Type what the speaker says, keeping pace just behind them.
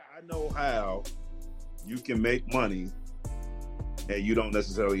I know how you can make money and you don't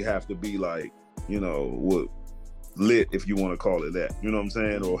necessarily have to be like, what lit, if you want to call it that. You know what I'm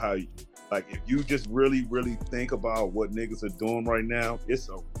saying? Or how you, like, if you just really, really think about what niggas are doing right now, it's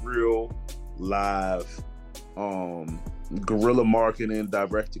a real live guerrilla marketing,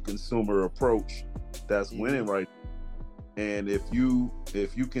 direct to consumer approach that's winning right now. And if you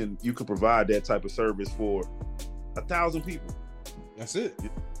can provide that type of service for 1,000 people, that's it.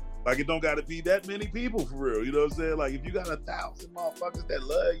 Like, it don't got to be that many people for real. You know what I'm saying? Like, if you got 1,000 motherfuckers that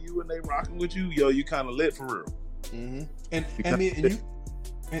love you and they rocking with you, yo, you kind of lit for real. Mm-hmm.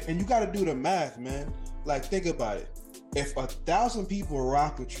 And you got to do the math, man. Like, think about it. If 1,000 people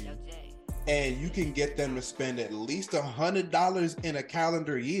rock with you, and you can get them to spend at least $100 in a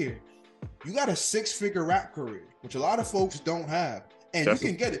calendar year, you got a 6-figure rap career, which a lot of folks don't have. And you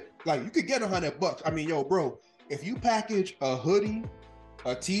can get it. Like, you could get $100. I mean, yo, bro, if you package a hoodie,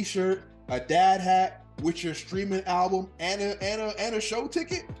 a t-shirt, a dad hat with your streaming album and a show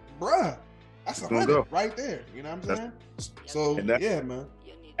ticket, bruh, that's $100 right there. You know what I'm saying? So yeah, man.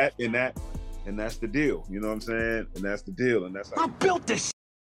 And that's the deal. You know what I'm saying? And that's the deal. And that's how I built this.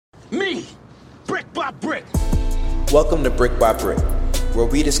 Me, brick by brick. Welcome to Brick by Brick, where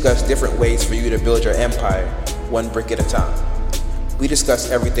we discuss different ways for you to build your empire, one brick at a time. We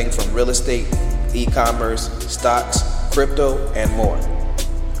discuss everything from real estate, e-commerce, stocks, crypto, and more.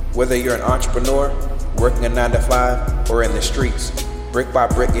 Whether you're an entrepreneur, working a 9-to-5, or in the streets, Brick by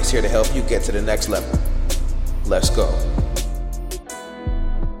Brick is here to help you get to the next level. Let's go.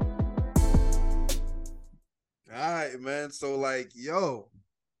 All right, man. So, like, yo,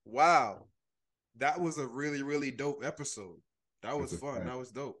 wow. That was a really, really dope episode. That was fun. That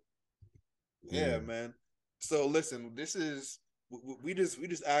was dope. Yeah, man. So, listen, this is... We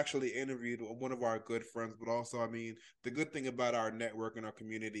just actually interviewed one of our good friends, but also, I mean, the good thing about our network and our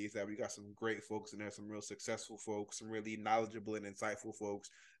community is that we got some great folks in there, some real successful folks, some really knowledgeable and insightful folks,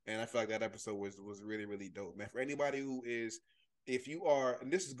 and I feel like that episode was really, really dope, man. For anybody who is, if you are, and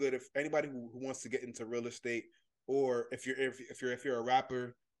this is good, if anybody who wants to get into real estate, or if you're a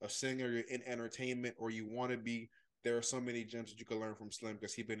rapper, a singer, you're in entertainment, or you want to be, there are so many gems that you can learn from Slim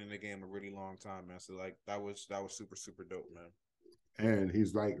because he's been in the game a really long time, man. So like that was super, super dope, man. And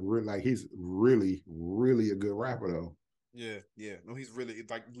he's he's really, really a good rapper though. Yeah. No, he's really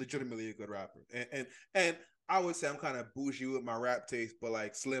like legitimately a good rapper. And I would say I'm kind of bougie with my rap taste, but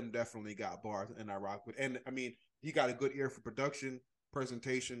like Slim definitely got bars and I rock with. And I mean, he got a good ear for production,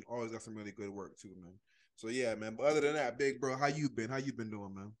 presentation, always got some really good work too, man. So yeah, man. But other than that, big bro, how you been? How you been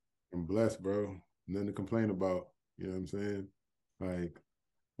doing, man? I'm blessed, bro. Nothing to complain about. You know what I'm saying? Like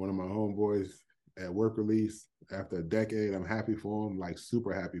one of my homeboys at work release after a decade. I'm happy for him, like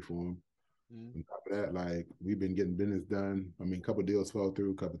super happy for him. On top of that, like we've been getting business done. I mean, a couple deals fell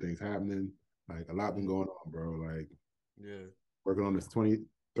through, a couple things happening. Like a lot been going on, bro. Like, yeah, working on this 13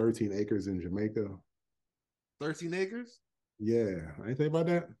 acres in Jamaica. 13 acres? Yeah, I ain't think about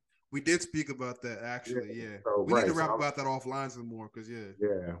that. We did speak about that actually. Yeah, so, we need to rap about that offline some more because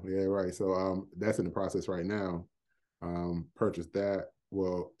yeah, right. So that's in the process right now. Purchased that.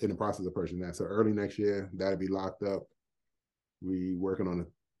 Well, in the process of purchasing that. So early next year, that'll be locked up. We working on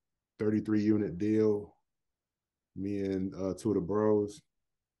a 33-unit deal. Me and two of the bros.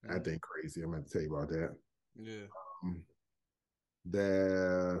 That thing crazy. I'm going to tell you about that. Yeah.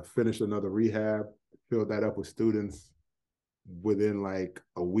 That finished another rehab. Filled that up with students within like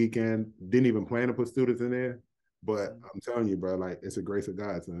a weekend. Didn't even plan to put students in there. But I'm telling you, bro, like it's a grace of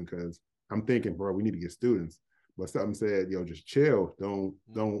God, son, because I'm thinking, bro, we need to get students. But something said, yo, just chill. Don't,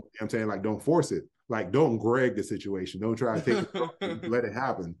 you know what I'm saying? Like, don't force it. Like, don't Greg the situation. Don't try to take it, let it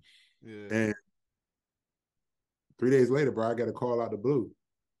happen. Yeah. And 3 days later, bro, I got a call out the blue.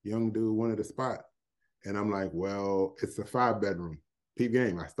 Young dude wanted a spot. And I'm like, well, it's a 5-bedroom. Peep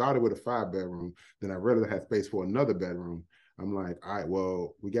game. I started with a 5-bedroom. Then I realized I had space for another bedroom. I'm like, all right,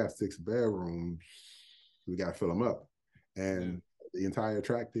 well, we got 6 bedrooms. We got to fill them up. And the entire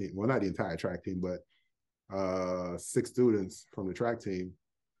track team, well, not the entire track team, but 6 students from the track team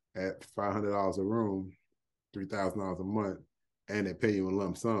at $500 a room, $3,000 a month, and they pay you in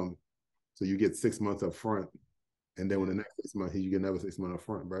lump sum. So you get 6 months up front. And then when the next 6 months, you get another 6 months up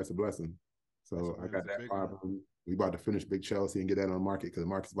front, bro. It's a blessing. So I got that 5 room. We about to finish Big Chelsea and get that on the market because the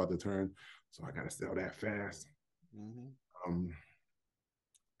market's about to turn. So I got to sell that fast.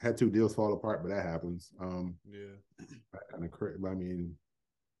 Had 2 deals fall apart, but that happens. Kind of crazy. I mean,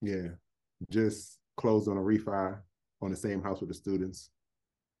 yeah, just closed on a refi on the same house with the students.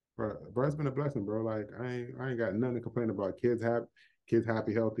 Bro, it's been a blessing, bro. Like I ain't got nothing to complain about. Kids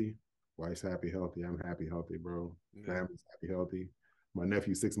happy, healthy. Wife's happy, healthy. I'm happy, healthy, bro. Family's happy, healthy. my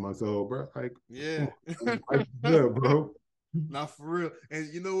nephew 6 months old, bro. Like, Yeah. life's good, bro. Not for real.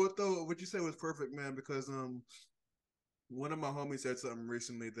 And you know what though? What you said was perfect, man, because one of my homies said something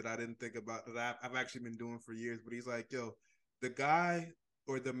recently that I didn't think about that I've actually been doing for years, but he's like, yo, the guy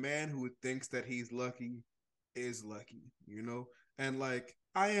or the man who thinks that he's lucky is lucky, you know? And like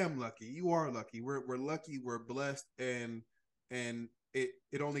I am lucky. You are lucky. We're lucky, we're blessed, and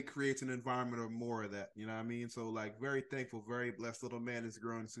it only creates an environment of more of that, you know what I mean? So like very thankful, very blessed. Little man is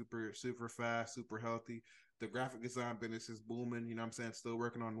growing super, super fast, super healthy. The graphic design business is booming, you know what I'm saying? Still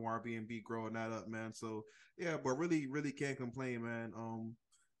working on Airbnb, growing that up, man. So yeah, but really, really can't complain, man.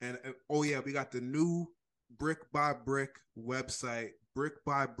 And oh yeah, we got the new Brick by Brick website,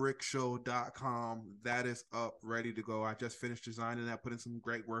 brickbybrickshow.com. That is up, ready to go. I just finished designing that, putting some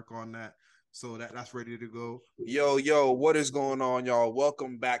great work on that. So that's ready to go. Yo, what is going on, y'all?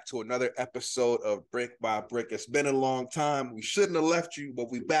 Welcome back to another episode of Brick by Brick. It's been a long time. We shouldn't have left you,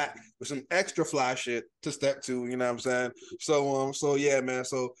 but we back with some extra fly shit to step to, you know what I'm saying? So yeah, man.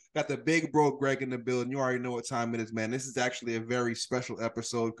 So got the big bro Greg in the building. You already know what time it is, man. This is actually a very special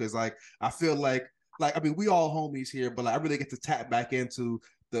episode because like I feel like I mean, we all homies here, but like, I really get to tap back into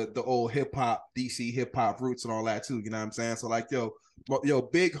the old hip hop, DC hip hop roots and all that too. You know what I'm saying? So like, yo,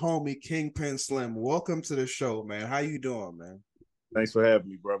 big homie Kingpin Slim, welcome to the show, man. How you doing, man? Thanks for having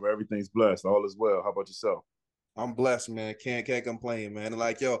me, brother. Everything's blessed. All is well. How about yourself? I'm blessed, man. Can't complain, man.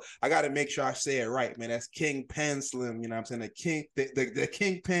 Like, yo, I got to make sure I say it right, man. That's Kingpin Slim. You know what I'm saying? The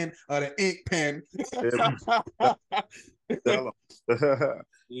kingpin of the ink pen.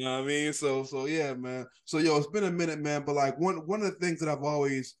 You know what I mean? So yeah, man. So yo, it's been a minute, man. But like one of the things that I've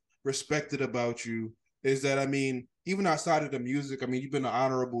always respected about you is that I mean, even outside of the music, I mean, you've been an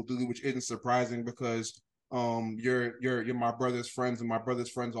honorable dude, which isn't surprising because you're my brother's friends, and my brother's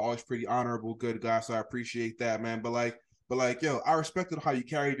friends are always pretty honorable, good guys. So I appreciate that, man. But like, yo, I respected how you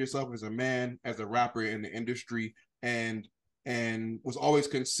carried yourself as a man, as a rapper in the industry, and was always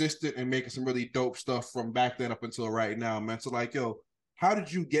consistent and making some really dope stuff from back then up until right now, man. So like, yo, how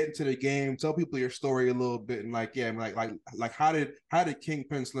did you get into the game? Tell people your story a little bit, and like, yeah, like how did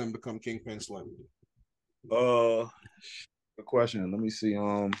Kingpin Slim become Kingpin Slim? Good question. Let me see.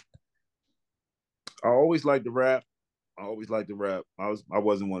 I always liked to rap. I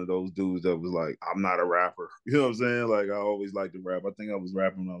wasn't one of those dudes that was like, I'm not a rapper. You know what I'm saying? Like I always liked to rap. I think I was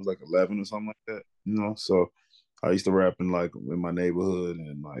rapping when I was like 11 or something like that. You know, so I used to rap in my neighborhood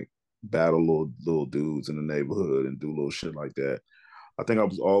and like battle little dudes in the neighborhood and do little shit like that. I think I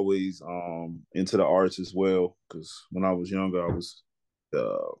was always into the arts as well because when I was younger, I was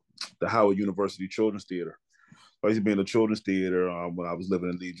the Howard University Children's Theater. I used to be in the Children's Theater when I was living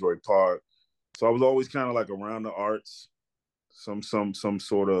in Detroit Park. So I was always kind of like around the arts, some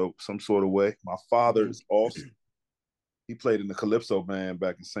sort of way. My father is also he played in the Calypso band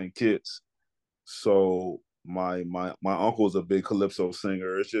back in St. Kitts. So my uncle's a big Calypso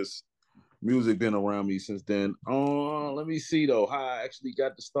singer. It's just music been around me since then. Let me see though how I actually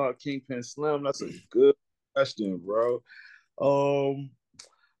got to start Kingpin Slim. That's a good question, bro.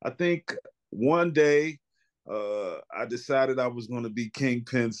 I think one day I decided I was going to be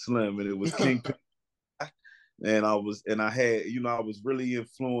Kingpin Slim, and it was Kingpin. And I was really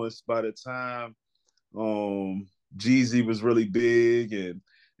influenced by the time Jeezy was really big and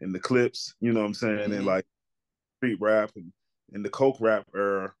the Clips, you know what I'm saying, mm-hmm. and like street rap and the coke rap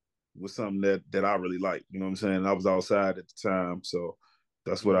era was something that I really liked, you know what I'm saying. I was outside at the time, so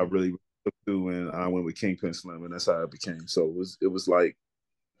that's what I really took to, and I went with Kingpin Slim, and that's how it became. So it was like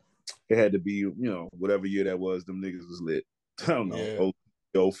it had to be, you know, whatever year that was, them niggas was lit. I don't know,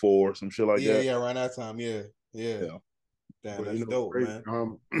 04, some shit like that. Yeah, around that time, yeah. Damn, that's dope, man.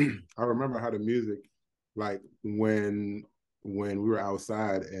 I remember how the music, like when we were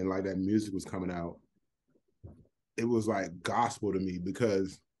outside and like that music was coming out, it was like gospel to me,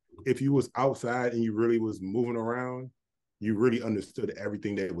 because if you was outside and you really was moving around, you really understood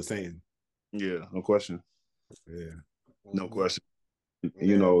everything they were saying. Yeah, no question. Yeah, no question.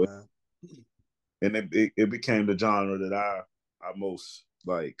 You know, man. And it became the genre that I most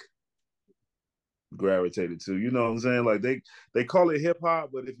like gravitated to. You know what I'm saying? Like they call it hip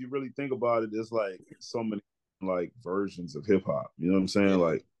hop, but if you really think about it, there's like so many like versions of hip hop. You know what I'm saying? Yeah.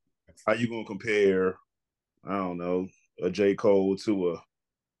 Like, how you gonna compare, I don't know, a J. Cole to a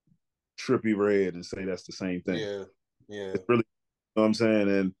Trippie Redd and say that's the same thing? Yeah. It's really, you know what I'm saying?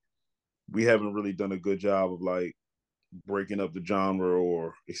 And we haven't really done a good job of like breaking up the genre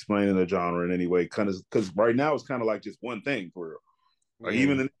or explaining the genre in any way, kind of, because right now it's kind of like just one thing for real. Like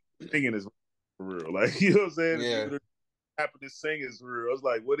even the singing is for real. Like, you know what I'm saying? Yeah. Rapping and singing is for real. I was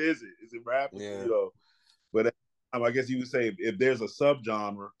like, what is it? Is it rapping? Yeah. You know, but I guess you would say if there's a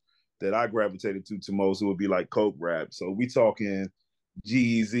subgenre that I gravitated to most, it would be like coke rap. So we talking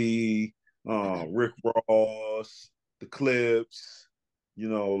Jeezy, Rick Ross, the Clips,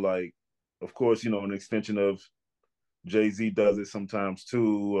 like of course, an extension of Jay-Z does it sometimes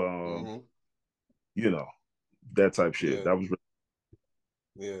too. You know, that type shit. Yeah. That was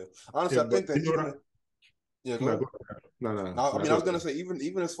yeah. Honestly, I think that even yeah, go ahead. No. I mean, I was gonna say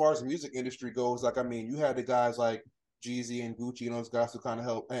even as far as the music industry goes, like I mean, you had the guys like Jeezy and Gucci and those guys who kind of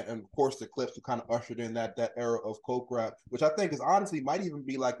helped, and of course the Clips who kind of ushered in that era of coke rap, which I think is honestly might even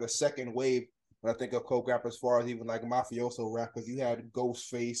be like the second wave when I think of coke rap as far as even like mafioso rap, because you had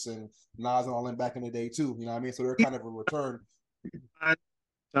Ghostface and Nas and all them back in the day too. You know what I mean? So they're kind of a return.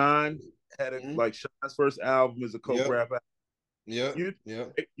 Shine had it like Shine's first album is a coke rap. Yeah.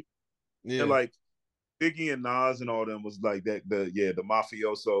 Like Biggie and Nas and all them was like that. The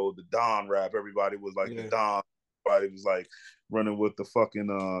mafioso, the Don rap. Everybody was like the Don. Everybody was like running with the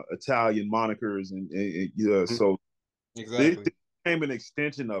fucking Italian monikers and so exactly. They became an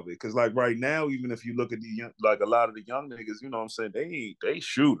extension of it because like right now, even if you look at a lot of the young niggas, you know what I'm saying, they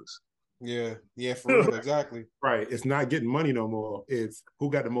shooters. Yeah, for real, exactly. Right. It's not getting money no more. It's who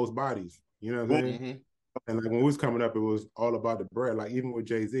got the most bodies. You know what I'm saying? And like when we was coming up, it was all about the bread. Like even with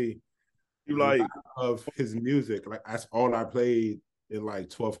Jay-Z, you like of his music, like that's all I played in like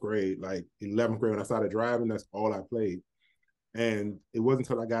 12th grade, like 11th grade when I started driving. That's all I played, and it wasn't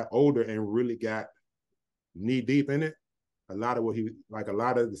until I got older and really got knee deep in it. A lot of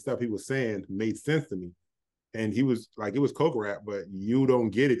the stuff he was saying made sense to me, and he was like, it was coke rap, but you don't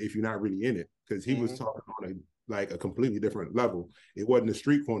get it if you're not really in it, because he was talking on a completely different level. It wasn't a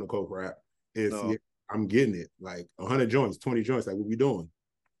street corner coke rap. It's I'm getting it, like 100 joints, 20 joints, like what we doing?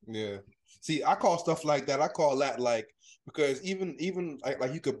 Yeah. See, I call stuff like that. I call that like, because even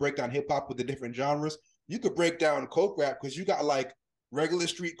like you could break down hip hop with the different genres. You could break down coke rap because you got like regular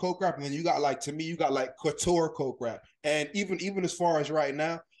street coke rap, and then you got like, to me, you got like couture coke rap. And even as far as right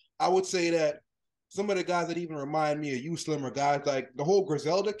now, I would say that some of the guys that even remind me of you, Slimmer, guys like the whole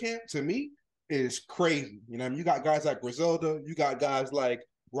Griselda camp, to me, is crazy. You know what I mean? You got guys like Griselda, you got guys like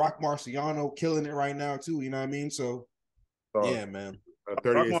Rock Marciano killing it right now too. You know what I mean? So yeah, man.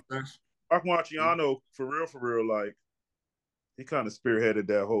 38 Rock Marciano, for real, like he kind of spearheaded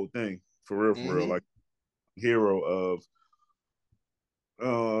that whole thing. For real, like hero of.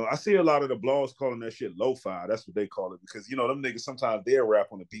 I see a lot of the blogs calling that shit lo-fi. That's what they call it, because them niggas sometimes they'll rap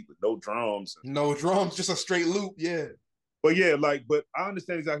on the beat with no drums. No drums, just a straight loop. Yeah. But yeah, but I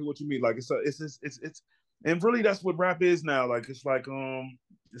understand exactly what you mean. Like it's and really that's what rap is now. Like it's like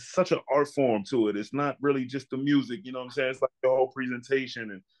it's such an art form to it. It's not really just the music, you know what I'm saying? It's like the whole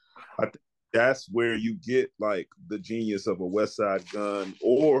presentation, and I think that's where you get like the genius of a West Side Gun,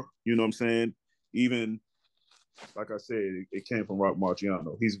 or you know what I'm saying, even like I said, it came from Rock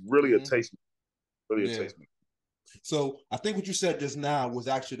Marciano. He's really a tasteman. Really a tasteman. So I think what you said just now was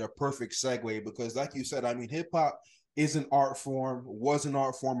actually the perfect segue, because like you said, I mean, hip hop is an art form, was an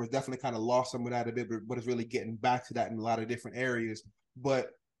art form, has definitely kind of lost some of that a bit, but it's really getting back to that in a lot of different areas.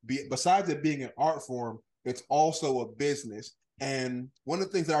 But besides it being an art form, it's also a business. And one of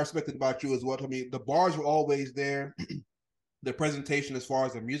the things that I respected about you as well, I mean, the bars were always there. The presentation as far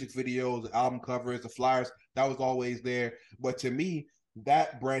as the music videos, the album covers, the flyers, that was always there. But to me,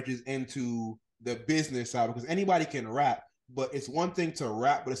 that branches into the business side, because anybody can rap, but it's one thing to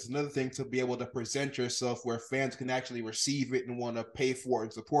rap, but it's another thing to be able to present yourself where fans can actually receive it and want to pay for it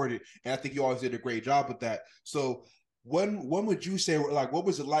and support it. And I think you always did a great job with that. So when would you say, like, what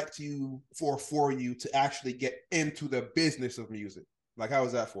was it like to you for you to actually get into the business of music? Like, how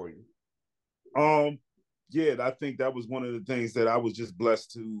was that for you? Yeah, I think that was one of the things that I was just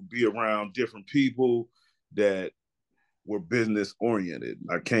blessed to be around different people that were business oriented.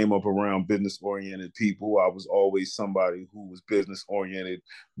 I came up around business oriented people. I was always somebody who was business oriented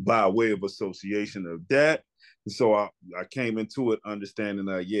by way of association of that. And so I came into it understanding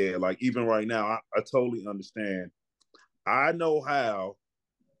that, yeah, like even right now, I totally understand. I know how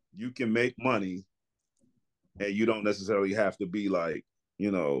you can make money and you don't necessarily have to be like,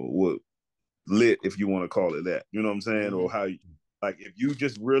 lit, if you want to call it that. You know what I'm saying? Or how like if you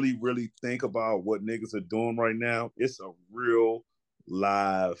just really, really think about what niggas are doing right now, it's a real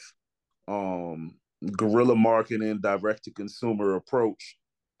live guerrilla marketing, direct to consumer approach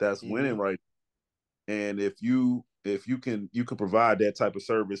that's winning right now. And if you can provide that type of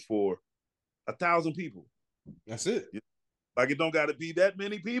service for 1,000 people. That's it. Like it don't gotta be that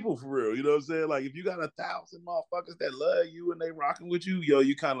many people for real. You know what I'm saying? Like if you got 1,000 motherfuckers that love you and they rocking with you,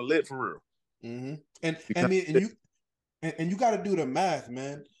 you kind of lit for real. And you got to do the math,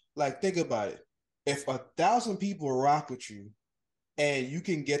 man. Like think about it. if 1,000 people rock with you and you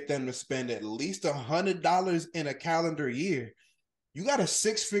can get them to spend at least $100 in a calendar year, you got a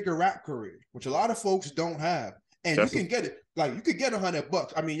 6-figure rap career, which a lot of folks don't have. And you can get it. Like, you could get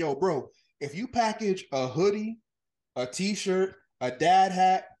 $100. I mean, yo, bro, if you package a hoodie, a t-shirt, a dad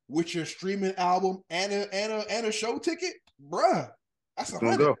hat with your streaming album and a show ticket, bruh, that's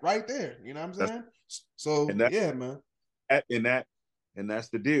 100 right there. You know what I'm saying? So yeah, man. And that's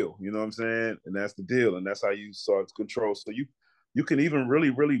the deal. You know what I'm saying? And that's the deal. And that's how you start to control. So you can even really,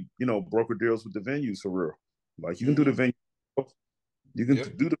 broker deals with the venues for real. Like, you can do the venue. You can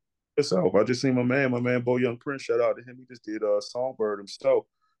do the yourself. I just seen my man Bo Young Prince, shout out to him. He just did Songbird himself.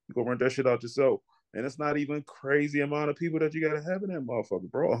 You go run that shit out yourself. And it's not even crazy amount of people that you gotta have in that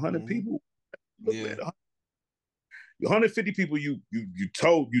motherfucker, bro. 100 people. Yeah. 150 people you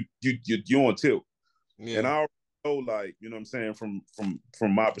on tilt. Yeah. And I already know, like, you know what I'm saying,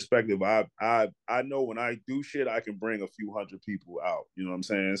 from my perspective, I know when I do shit, I can bring a few hundred people out. You know what I'm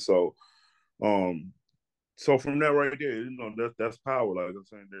saying? So so from that right there, you know, that's power. Like I'm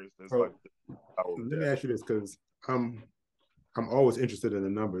saying, there's like power. Let me ask you this, because I'm always interested in the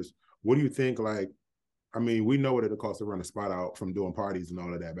numbers. What do you think? Like, I mean, we know what it'll cost to run a spot out from doing parties and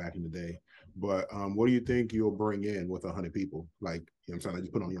all of that back in the day. But what do you think you'll bring in with 100 people? Like, you know what I'm saying? Like,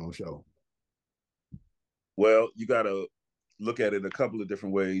 just put on your own show. Well, you gotta look at it a couple of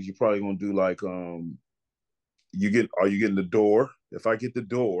different ways. You're probably gonna do like are you getting the door? If I get the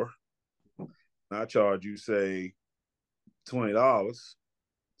door, I charge you say $20.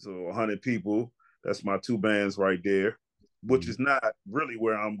 So 100 people, that's my 2 bands right there, which is not really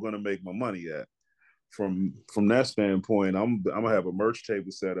where I'm gonna make my money at. From that standpoint, I'm gonna have a merch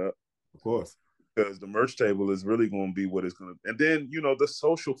table set up. Of course. Because the merch table is really gonna be what it's gonna, and then, you know, the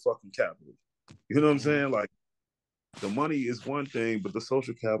social fucking capital. You know what I'm saying? Like, the money is one thing, but the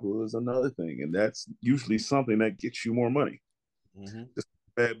social capital is another thing. And that's usually something that gets you more money. This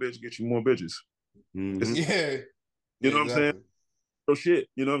bad bitch gets you more bitches. Yeah. You know what I'm saying? So shit.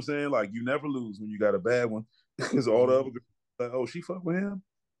 You know what I'm saying? Like, you never lose when you got a bad one. Because all the other girls like, oh, she fuck with him?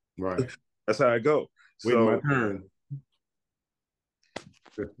 Right. That's how I go. Waiting my turn.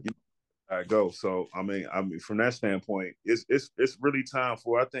 I go. So I mean, from that standpoint, it's really time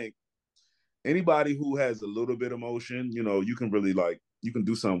for, I think, anybody who has a little bit of motion, you know, you can really, like, you can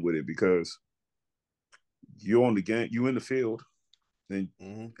do something with it, because you're on the game, you in the field, and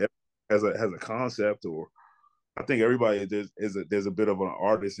has a concept, or I think everybody there's a bit of an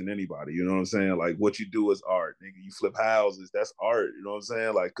artist in anybody. You know what I'm saying? Like, what you do is art. Nigga, you flip houses, that's art. You know what I'm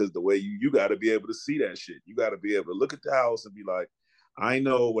saying? Like, because the way you got to be able to see that shit. You got to be able to look at the house and be like, I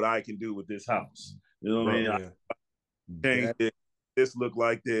know what I can do with this house. You know what I mean? I change this look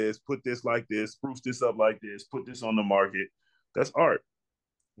like this, put this like this, spruce this up like this, put this on the market. That's art.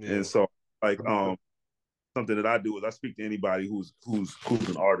 And so, like, something that I do is I speak to anybody who's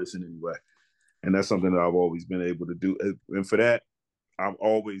an artist in any way. And that's something that I've always been able to do. And for that, I've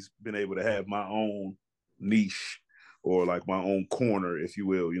always been able to have my own niche, or like my own corner, if you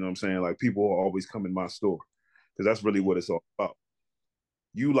will. You know what I'm saying? Like, people will always come in my store, because that's really what it's all about.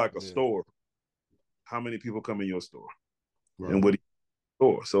 You like a store. How many people come in your store? Right. And what do you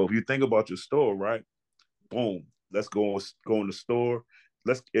store? So if you think about your store, right? Boom. Let's go in the store.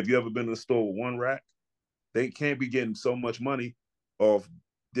 If you ever been in the store with one rack, they can't be getting so much money off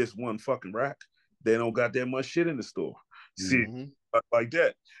this one fucking rack. They don't got that much shit in the store. See, like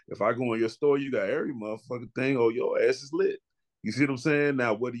that. If I go in your store, you got every motherfucking thing. Oh, your ass is lit. You see what I'm saying?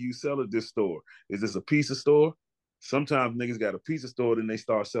 Now, what do you sell at this store? Is this a pizza store? Sometimes niggas got a pizza store, then they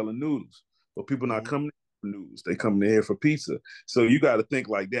start selling noodles. But people not coming in for noodles. They coming in here for pizza. So you got to think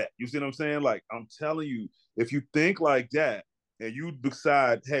like that. You see what I'm saying? Like, I'm telling you, if you think like that and you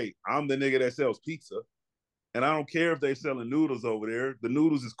decide, hey, I'm the nigga that sells pizza, and I don't care if they selling noodles over there. The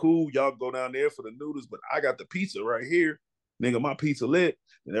noodles is cool. Y'all go down there for the noodles, but I got the pizza right here. Nigga, my pizza lit.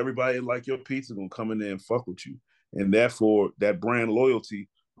 And everybody like your pizza gonna come in there and fuck with you. And therefore, that brand loyalty,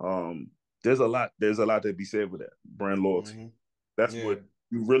 there's a lot to be said with that. Brand loyalty. That's what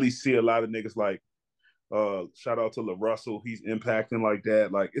you really see a lot of niggas like. Shout out to LaRussell. He's impacting like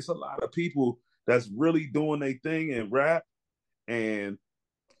that. Like, it's a lot of people that's really doing their thing in rap. And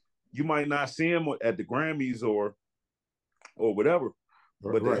you might not see them at the Grammys or whatever.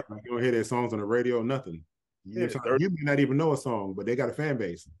 But right. You don't hear their songs on the radio, nothing. You may not even know a song, but they got a fan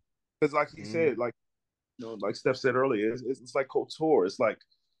base. It's like he said, like, you know, like Steph said earlier, it's like couture. It's like,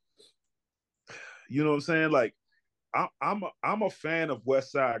 you know what I'm saying? Like, I'm a fan of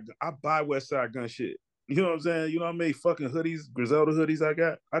Westside. I buy Westside Gun shit. You know what I'm saying? You know how many fucking hoodies, Griselda hoodies I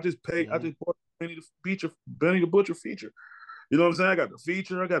got? I just bought Benny the Butcher feature. You know what I'm saying? I got the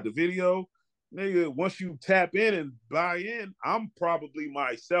feature, I got the video. nigga, once you tap in and buy in, I'm probably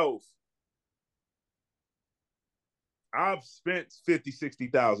myself. I've spent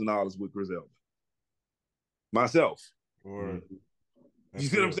 $50,000-$60,000 with Griselda. Myself. Or you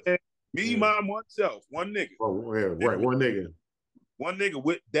see what I'm saying? Me, mine, oneself, one nigga. Oh, yeah, right, one nigga. One nigga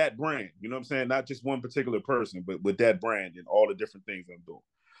with that brand. You know what I'm saying? Not just one particular person, but with that brand and all the different things I'm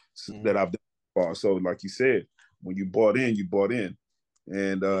doing that I've done. So, like you said, when you bought in, you bought in.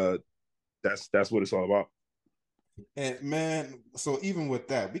 And that's what it's all about. And man, so even with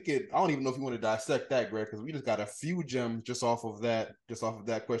that, I don't even know if you want to dissect that, Greg, because we just got a few gems just off of that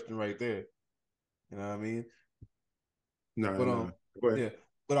question right there. You know what I mean? No. Yeah.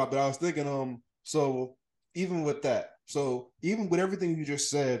 But I was thinking, so even with that, so even with everything you just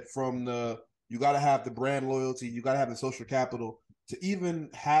said, from you gotta have the brand loyalty, you gotta have the social capital, to even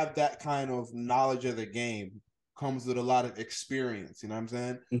have that kind of knowledge of the game comes with a lot of experience, you know what I'm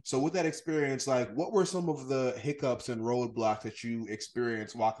saying? So with that experience, like, what were some of the hiccups and roadblocks that you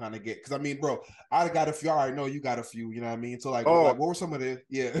experienced while kind of because I mean, bro, I got a few, I already know you got a few, you know what I mean? So like what were some of the,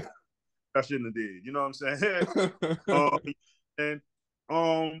 I shouldn't have did, you know what I'm saying?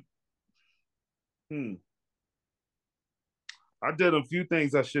 I did a few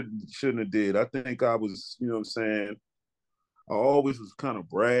things I shouldn't have did. I think I was, you know what I'm saying, I always was kind of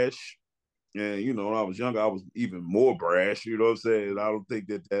brash. And, you know, when I was younger, I was even more brash, you know what I'm saying? I don't think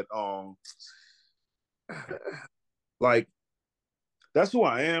that like, that's who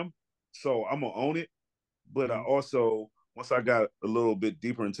I am. So I'm going to own it. But I also, once I got a little bit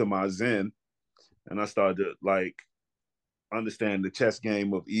deeper into my Zen and I started to, like, understand the chess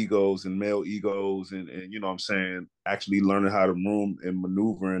game of egos and male egos and you know what I'm saying, actually learning how to room and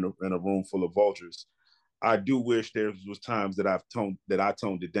maneuver in a room full of vultures. I do wish there was times that I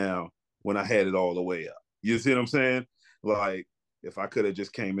toned it down when I had it all the way up. You see what I'm saying? Like, if I could have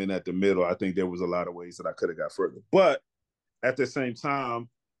just came in at the middle, I think there was a lot of ways that I could have got further. But at the same time,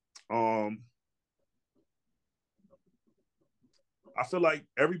 I feel like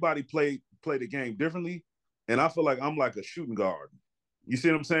everybody play the game differently, and I feel like I'm like a shooting guard. You see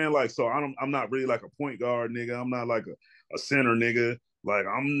what I'm saying? Like, so I'm not really like a point guard nigga. I'm not like a center nigga. Like,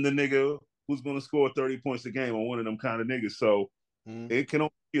 I'm the nigga who's going to score 30 points a game on one of them kind of niggas. So it can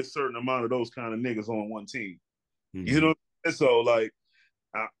only be a certain amount of those kind of niggas on one team. You know? So like,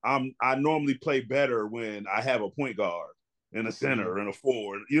 I normally play better when I have a point guard and a center and a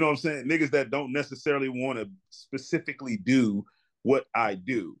forward. You know what I'm saying? Niggas that don't necessarily want to specifically do what I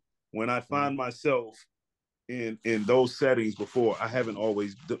do. When I find myself in those settings before, I haven't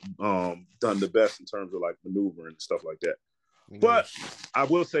always done the best in terms of like maneuvering and stuff like that. But I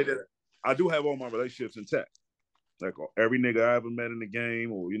will say that I do have all my relationships intact. Like, every nigga I ever met in the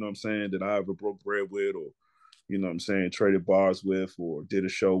game, or, you know what I'm saying, that I ever broke bread with, or, you know what I'm saying, traded bars with, or did a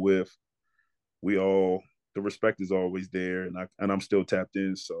show with, the respect is always there, and I'm still tapped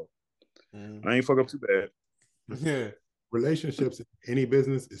in, so I ain't fuck up too bad. Yeah. Relationships in any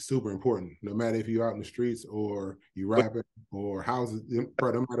business is super important, no matter if you're out in the streets or you rapping or houses,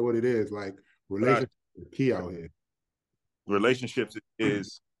 bro, no matter what it is. Like, relationships is key out here. Relationships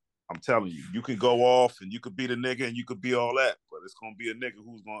is, I'm telling you, you can go off and you could be the nigga and you could be all that, but it's gonna be a nigga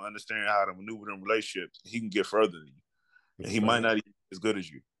who's gonna understand how to maneuver in relationships. He can get further than you, and he might not even be as good as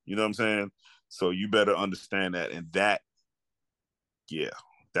you. You know what I'm saying? So you better understand that, and that,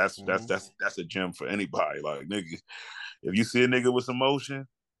 that's a gem for anybody. Like, nigga, if you see a nigga with some motion,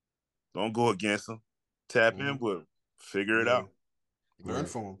 don't go against him. Tap in with him. Figure it out. Learn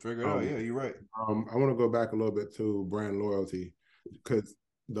from him. Figure it out. Yeah, you're right. I want to go back a little bit to brand loyalty, because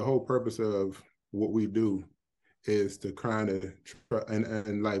the whole purpose of what we do is to kind of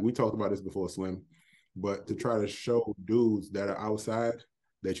and like we talked about this before, Slim, but to try to show dudes that are outside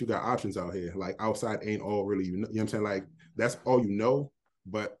that you got options out here. Like, outside ain't all really, you know what I'm saying? Like, that's all you know,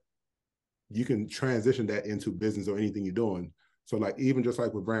 but you can transition that into business or anything you're doing. So like, even just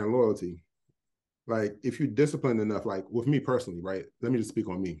like with brand loyalty, like, if you're disciplined enough, like with me personally, right? Let me just speak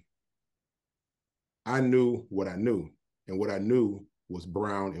on me. I knew what I knew, and what I knew was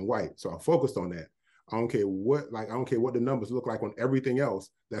brown and white. So I focused on that. I don't care what the numbers look like on everything else.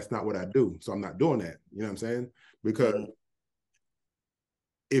 That's not what I do. So I'm not doing that. You know what I'm saying? Because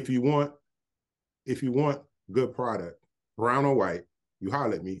if you want good product, brown or white, you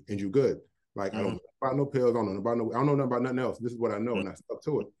holler at me and you good. Like, I don't know about no pills, I don't know nothing about nothing else. This is what I know, and I stuck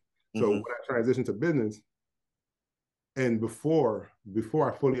to it. So when I transitioned to business, and before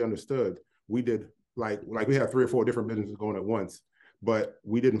I fully understood, we did like we had 3 or 4 different businesses going at once, but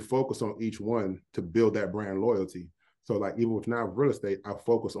we didn't focus on each one to build that brand loyalty. So like, even with now real estate, I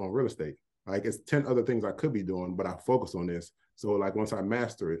focus on real estate. Like, it's 10 other things I could be doing, but I focus on this. So like, once I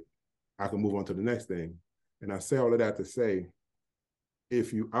master it, I can move on to the next thing. And I say all of that to say,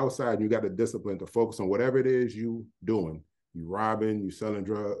 if you outside, you got the discipline to focus on whatever it is you doing. You robbing, you selling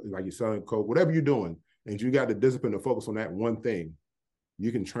drugs, like you selling coke, whatever you're doing, and you got the discipline to focus on that one thing,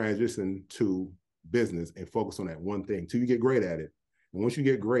 you can transition to business and focus on that one thing till you get great at it. And once you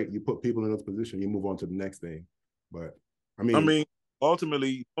get great, you put people in those positions, you move on to the next thing. But I mean, ultimately,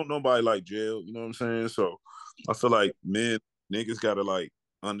 you don't nobody like jail. You know what I'm saying? So I feel like niggas gotta like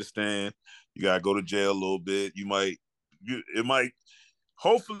understand. You gotta go to jail a little bit.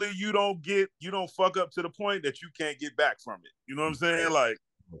 Hopefully you don't fuck up to the point that you can't get back from it. You know what I'm saying? Like,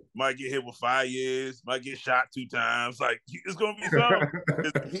 might get hit with 5 years, might get shot 2 times. Like, it's gonna be something.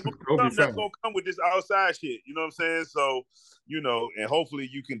 It's something that's gonna come with this outside shit. You know what I'm saying? So, and hopefully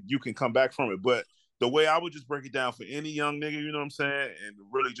you can come back from it. But the way I would just break it down for any young nigga, you know what I'm saying? And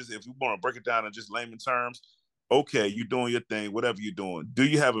really just, if you want to break it down in just layman terms, okay, you're doing your thing, whatever you're doing. Do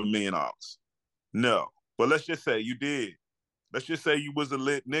you have $1 million? No. But let's just say you did. Let's just say you was a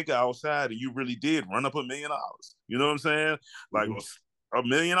lit nigga outside and you really did run up $1 million. You know what I'm saying? Like $1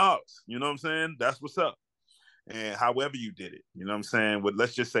 million. You know what I'm saying? That's what's up. And however you did it, you know what I'm saying? But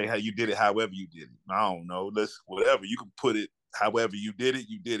let's just say how you did it, however you did it. I don't know. Whatever. You can put it however you did it,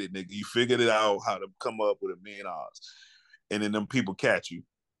 nigga. You figured it out how to come up with $1 million. And then them people catch you.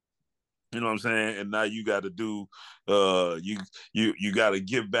 You know what I'm saying? And now you got to do, you got to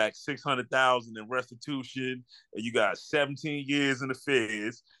give back $600,000 in restitution, and you got 17 years in the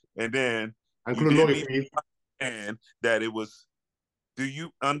feds, and then you didn't understand that it was. Do you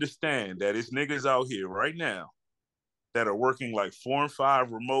understand that it's niggas out here right now that are working like 4 and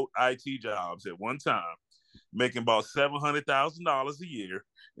 5 remote IT jobs at one time, making about $700,000 a year,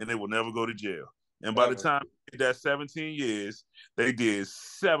 and they will never go to jail. And by the time that 17 years, they did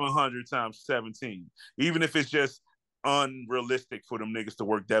 700 times 17. Even if it's just unrealistic for them niggas to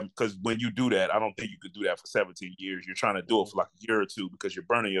work that, because when you do that, I don't think you could do that for 17 years. You're trying to do it for like a year or two because you're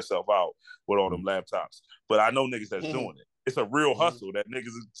burning yourself out with all them laptops. But I know niggas that's doing it. It's a real hustle that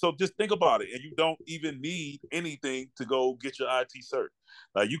niggas. So just think about it, and you don't even need anything to go get your IT cert.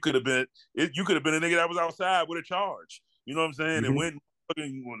 Like you could have been a nigga that was outside with a charge. You know what I'm saying? And went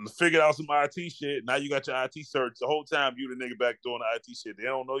figured out some IT shit. Now you got your IT search. The whole time you the nigga back doing the IT shit. They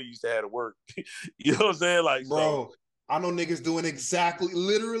don't know you used to have to work. You know what I'm saying? Like, bro, I know niggas doing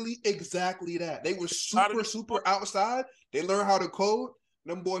literally exactly that. They were super outside. They learned how to code.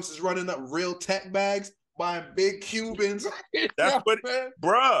 Them boys is running up real tech bags, buying big Cubans. That's what,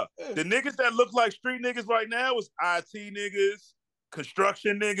 bruh. The niggas that look like street niggas right now is IT niggas,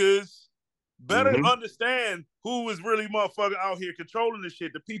 construction niggas. Better understand who is really motherfucking out here controlling this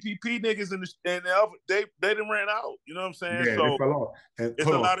shit. The PPP niggas and they done ran out. You know what I'm saying? Yeah, so it's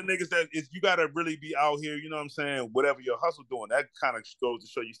a lot of niggas that you gotta really be out here. You know what I'm saying? Whatever your hustle doing, that kind of goes to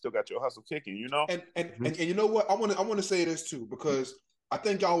show you still got your hustle kicking. You know? And you know what? I want to say this too, because I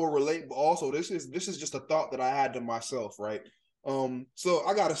think y'all will relate. But also, this is just a thought that I had to myself, right? So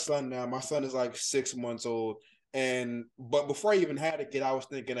I got a son now. My son is like 6 months old. But before I even had a kid, I was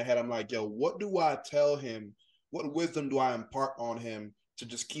thinking ahead. I'm like, yo, what do I tell him? What wisdom do I impart on him to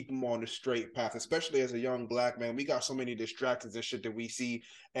just keep him on the straight path? Especially as a young black man, we got so many distractions and shit that we see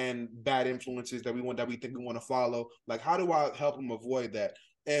and bad influences that we think we want to follow. Like, how do I help him avoid that?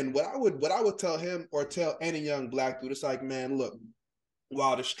 And what I would tell him or tell any young black dude, it's like, man, look,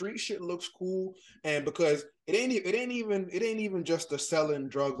 while the street shit looks cool, and because it ain't even just the selling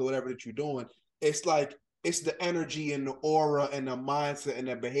drugs or whatever that you're doing, it's like, it's the energy and the aura and the mindset and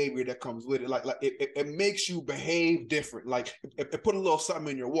the behavior that comes with it. Like it makes you behave different. Like it put a little something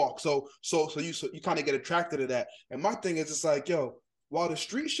in your walk. So you kind of get attracted to that. And my thing is, it's like, yo, while the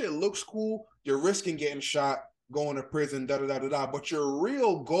street shit looks cool, you're risking getting shot, going to prison, but your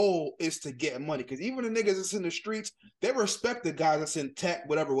real goal is to get money. Because even the niggas that's in the streets, they respect the guys that's in tech,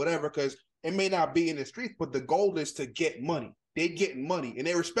 whatever, because it may not be in the streets, but the goal is to get money. They getting money, and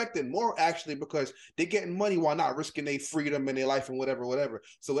they respect it more actually because they getting money while not risking their freedom and their life and whatever.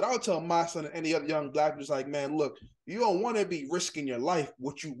 So what I would tell my son and any other young black dude is like, man, look, you don't want to be risking your life.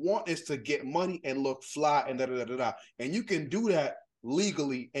 What you want is to get money and look fly and And you can do that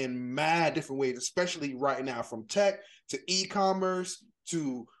legally in mad different ways, especially right now, from tech to e-commerce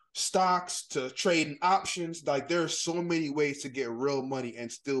to stocks to trading options. Like there's so many ways to get real money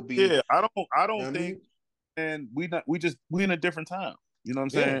and still be. Yeah, I don't think. And we in a different time. You know what I'm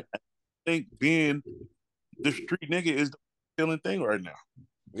saying? I think being the street nigga is the feeling thing right now.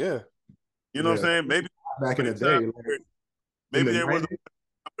 Yeah. You know what I'm saying? Maybe back in the day, maybe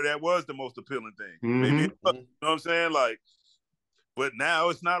that was the most appealing thing. Maybe you know what I'm saying? Like, but now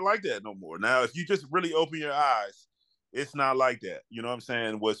it's not like that no more. Now, if you just really open your eyes it's not like that. You know what I'm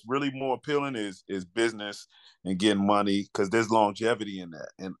saying? What's really more appealing is business and getting money because there's longevity in that,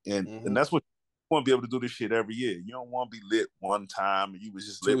 and that's what you want to be able to do this shit every year. You don't want to be lit one time and you was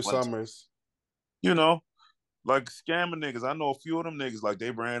just lit 2 one summers. You know, like scamming niggas. I know a few of them niggas. Like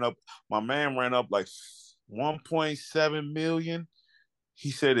they ran up. My man ran up like 1.7 million.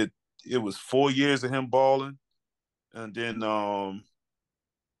 He said it was 4 years of him balling, and then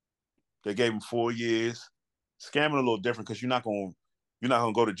they gave him 4 years. Scamming a little different because you're not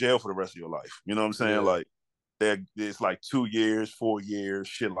gonna go to jail for the rest of your life. You know what I'm saying? Yeah. Like it's like 2 years, 4 years,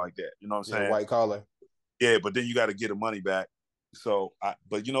 shit like that. You know what I'm saying? White collar. Yeah, but then you got to get the money back. So,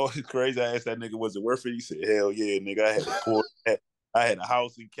 but you know, it's crazy. I asked that nigga, was it worth it? He said, hell yeah, nigga. I had a poor, I had a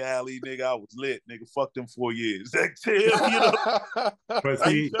house in Cali, nigga. I was lit, nigga. Fuck them 4 years. That you know. But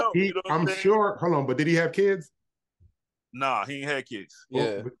see, you know I'm sure. Hold on, but did he have kids? Nah, he ain't had kids.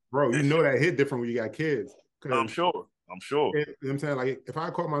 Yeah, bro, you know that hit different when you got kids. I'm sure. You know what I'm saying? Like, if I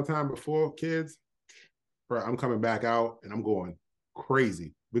caught my time before kids, bro, I'm coming back out and I'm going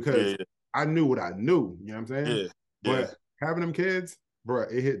crazy because I knew what I knew. You know what I'm saying? Yeah. But having them kids, bro,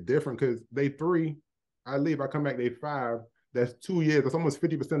 it hit different because they 3, I leave, I come back, they 5. That's 2 years. That's almost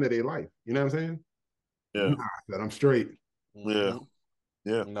 50% of their life. You know what I'm saying? Yeah. Nah, I'm straight. Yeah.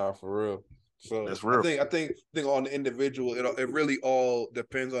 Yeah. Nah, for real. So that's real. I think on the individual, it really all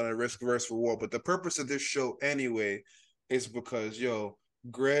depends on a risk versus reward. But the purpose of this show anyway is because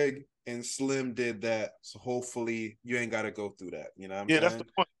Greg and Slim did that, so hopefully you ain't got to go through that. You know what I'm saying? That's the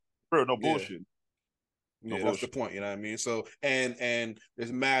point. Real, no bullshit. Yeah, that's the point. You know what I mean? So and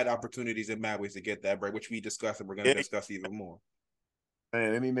there's mad opportunities and mad ways to get that break, which we discussed and we're gonna discuss even more.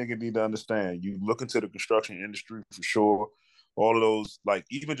 Man, any nigga need to understand. You look into the construction industry for sure. All of those, like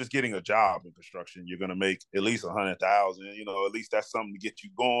even just getting a job in construction, you're gonna make at least 100,000. You know, at least that's something to get you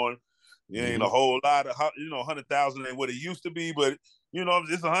going. It ain't a whole lot of 100,000 ain't what it used to be, but you know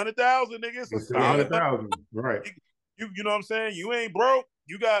it's 100,000, nigga. It's 100,000, right? You know what I'm saying? You ain't broke.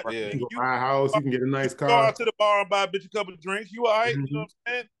 You got you can buy a house. You can get a nice car. Go out to the bar and buy a bitch a couple of drinks. You all right? You know what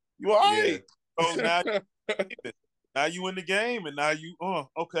I'm saying? You all right? So now you in the game, and now you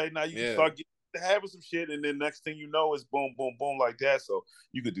okay. Now you can start getting to having some shit, and then next thing you know, it's boom, boom, boom like that. So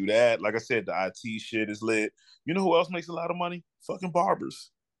you could do that. Like I said, the IT shit is lit. You know who else makes a lot of money? Fucking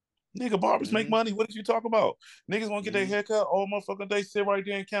barbers. Nigga, barbers make money. What did you talk about? Niggas want to get their haircut all motherfucking day, sit right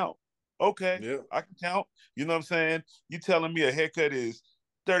there and count. Okay, I can count. You know what I'm saying? You telling me a haircut is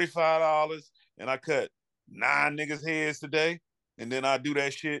 $35 and I cut 9 niggas' heads today, and then I do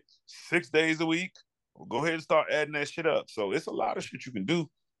that shit 6 days a week. Well, go ahead and start adding that shit up. So it's a lot of shit you can do.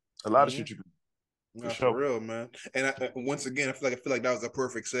 A lot of shit you can do. For real, man. And once again, I feel like that was a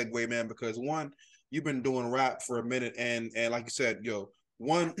perfect segue, man, because one, you've been doing rap for a minute, and like you said,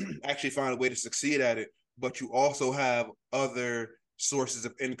 one, actually found a way to succeed at it, but you also have other sources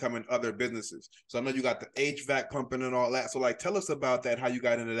of income in other businesses. So I know you got the HVAC pumping and all that. So like, tell us about that, how you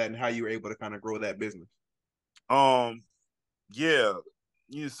got into that and how you were able to kind of grow that business. Yeah,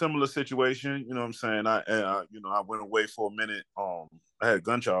 similar situation. You know what I'm saying? I went away for a minute. I had a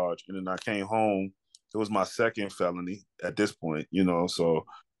gun charge, and then I came home. It was my second felony at this point. So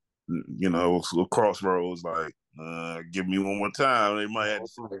it was a crossroads. Like, give me one more time. They might have to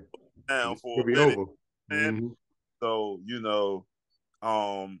sit down for a minute. And so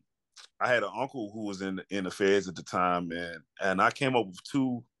I had an uncle who was in the feds at the time, and I came up with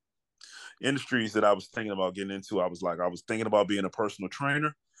 2 industries that I was thinking about getting into. I was thinking about being a personal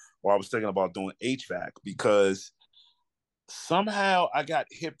trainer, or I was thinking about doing HVAC, because somehow I got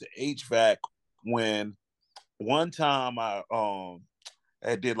hip to HVAC when one time I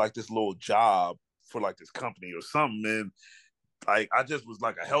did like this little job for like this company or something, and like I just was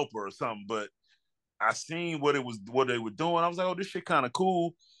like a helper or something, but I seen what they were doing. I was like, oh, this shit kind of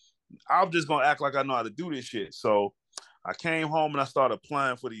cool. I'm just gonna act like I know how to do this shit. So I came home and I started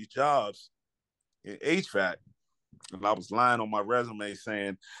applying for these jobs in HVAC, and I was lying on my resume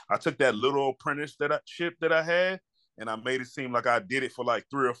saying I took that little apprenticeship that I had, and I made it seem like I did it for like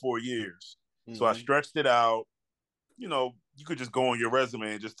 3 or 4 years. So I stretched it out. You could just go on your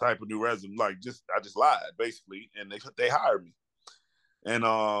resume and just type a new resume. I just lied basically, and they hired me,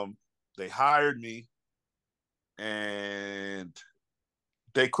 and they hired me, and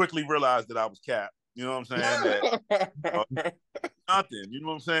they quickly realized that I was capped. You know what I'm saying? That nothing. You know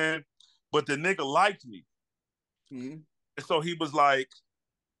what I'm saying? But the nigga liked me, and so he was like,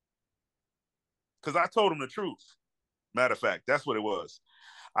 because I told him the truth. Matter of fact, that's what it was.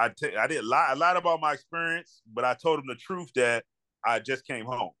 I didn't lie. I lied about my experience, but I told him the truth that I just came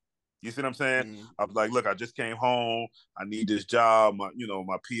home. You see what I'm saying? I was like, look, I just came home. I need this job. My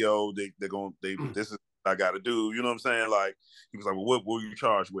PO, this is I got to do. You know what I'm saying? Like, he was like, well, what were you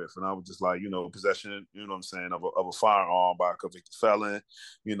charged with? And I was just like, possession, you know what I'm saying, of a firearm by a convicted felon,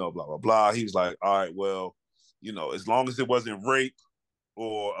 blah, blah, blah. He was like, all right, well, as long as it wasn't rape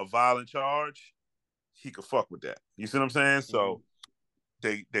or a violent charge, he could fuck with that. You see what I'm saying? So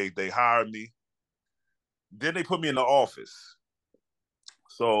they hired me. Then they put me in the office.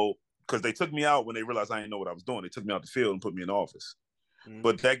 So, because they took me out when they realized I didn't know what I was doing. They took me out the field and put me in the office.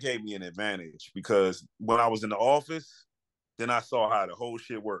 But that gave me an advantage because when I was in the office, then I saw how the whole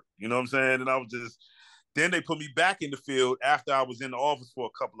shit worked. You know what I'm saying? And then they put me back in the field after I was in the office for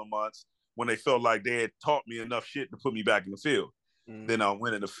a couple of months when they felt like they had taught me enough shit to put me back in the field. Then I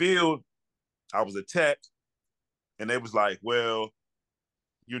went in the field, I was a tech, and they was like, well,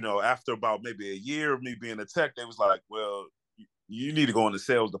 after about maybe a year of me being a tech, they was like, well, you need to go in the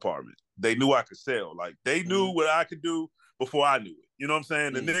sales department. They knew I could sell. Like, they knew what I could do before I knew it. You know what I'm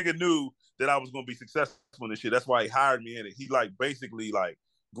saying? The nigga knew that I was going to be successful in this shit. That's why he hired me in it. He, like, basically, like,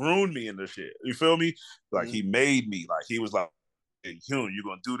 groomed me in this shit. You feel me? Like, he made me. Like, he was like, hey, you're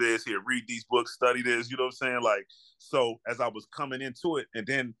going to do this here, read these books, study this. You know what I'm saying? Like, so as I was coming into it, and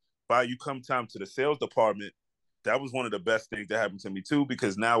then by you come time to the sales department, that was one of the best things that happened to me too,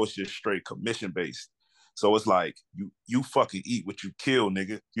 because now it's just straight commission based. So it's like you fucking eat what you kill,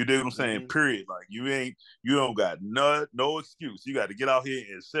 nigga. You dig what I'm saying? Period. Like, you don't got no excuse. You got to get out here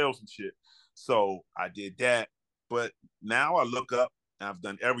and sell some shit. So I did that. But now I look up and I've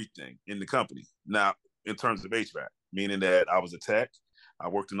done everything in the company. Now, in terms of HVAC, meaning that I was a tech, I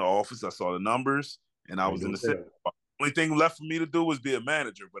worked in the office, I saw the numbers, and I was in the city. The only thing left for me to do was be a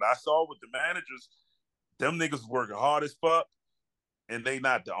manager. But I saw with the managers, them niggas working hard as fuck, and they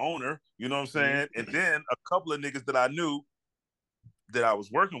not the owner, you know what I'm saying? And then a couple of niggas that I knew that I was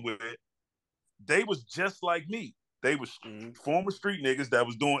working with, they was just like me. They was former street niggas that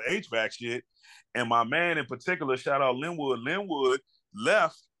was doing HVAC shit. And my man in particular, shout out Linwood,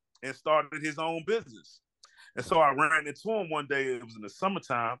 left and started his own business. And so I ran into him one day. It was in the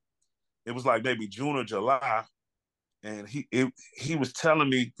summertime. It was like maybe June or July. And he was telling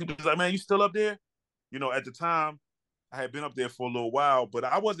me, he was like, man, you still up there? At the time, I had been up there for a little while, but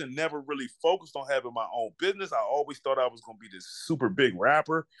I wasn't never really focused on having my own business. I always thought I was going to be this super big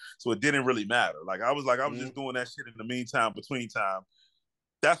rapper. So it didn't really matter. Like, I was just doing that shit in the meantime, between time.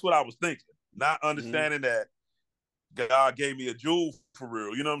 That's what I was thinking. Not understanding that God gave me a jewel for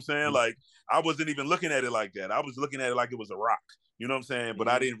real. You know what I'm saying? Like, I wasn't even looking at it like that. I was looking at it like it was a rock. You know what I'm saying? But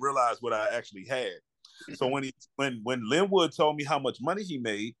I didn't realize what I actually had. So when Linwood told me how much money he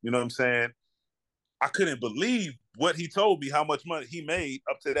made, you know what I'm saying? I couldn't believe what he told me, how much money he made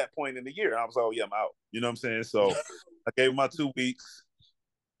up to that point in the year. I was like, oh yeah, I'm out. You know what I'm saying? So I gave him my 2 weeks.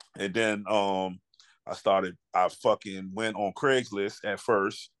 And then I fucking went on Craigslist at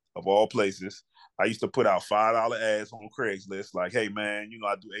first, of all places. I used to put out $5 ads on Craigslist, like, hey man,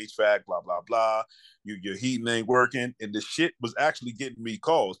 I do HVAC, blah, blah, blah. Your heating ain't working. And the shit was actually getting me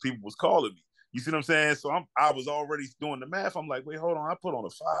calls. People was calling me. You see what I'm saying? So I was already doing the math. I'm like, wait, hold on. I put on a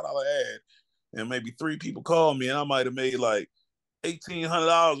 $5 ad and maybe 3 people called me and I might have made like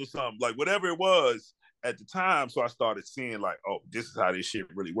 $1,800 or something, like whatever it was at the time. So I started seeing like, oh, this is how this shit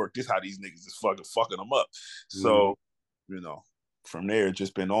really worked. This is how these niggas is fucking them up. So, from there, it's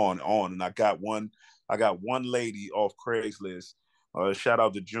just been on and on. And I got one lady off Craigslist. Shout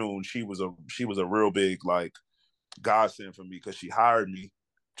out to June. She was a real big like godsend for me because she hired me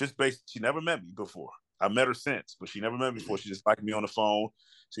just she never met me before. I met her since, but she never met me before. She just liked me on the phone.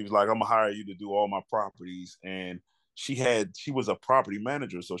 She was like, I'm gonna hire you to do all my properties. And she was a property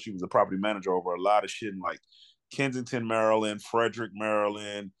manager. So she was a property manager over a lot of shit in like Kensington, Maryland, Frederick,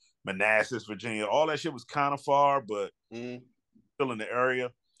 Maryland, Manassas, Virginia. All that shit was kind of far, but still in the area.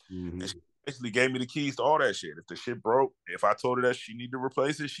 And she basically gave me the keys to all that shit. If the shit broke, if I told her that she needed to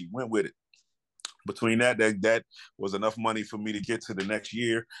replace it, she went with it. Between that was enough money for me to get to the next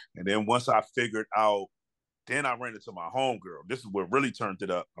year. And then once I figured out, then I ran into my homegirl. This is what really turned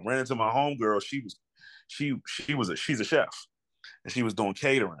it up. I ran into my homegirl. She's a chef, and she was doing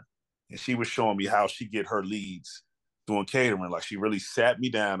catering, and she was showing me how she get her leads doing catering. Like, she really sat me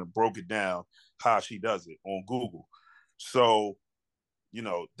down and broke it down how she does it on Google. So,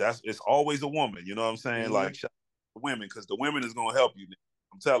 it's always a woman. You know what I'm saying? Like, women, because the women is gonna help you.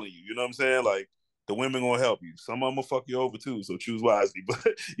 I'm telling you. You know what I'm saying? Like, the women gonna help you. Some of them will fuck you over too, so choose wisely. But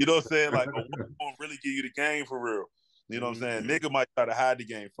you know what I'm saying? Like, a woman gonna really give you the game for real. You know what I'm saying? Nigga might try to hide the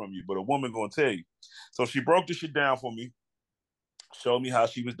game from you, but a woman gonna tell you. So she broke the shit down for me, showed me how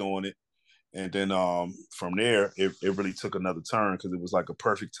she was doing it. And then from there, it really took another turn because it was like a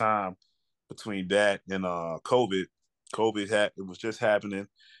perfect time between that and COVID. It was just happening.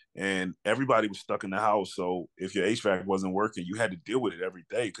 and everybody was stuck in the house. So if your HVAC wasn't working, you had to deal with it every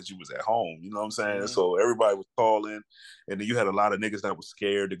day because you was at home. You know what I'm saying? Mm-hmm. So everybody was calling, and then you had a lot of niggas that was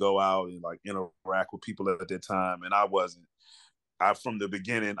scared to go out and like interact with people at that time, and I wasn't. From the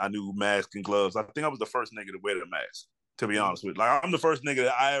beginning, I knew mask and gloves. I think I was the first nigga to wear the mask, to be honest with you. Like, I'm the first nigga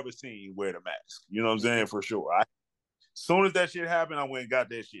that I ever seen wear the mask. You know what I'm saying? For sure. As soon as that shit happened, I went and got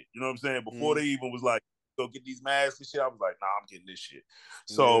that shit. You know what I'm saying? Before they even was like, go get these masks and shit, I was like, nah, I'm getting this shit.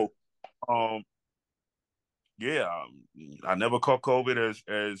 So, I never caught COVID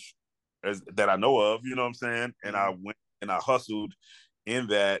as that I know of, you know what I'm saying? And I went and I hustled in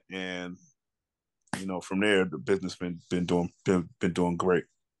that, and you know, from there the business been doing great.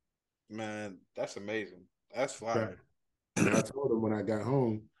 Man, that's amazing. That's fire. And I told him when I got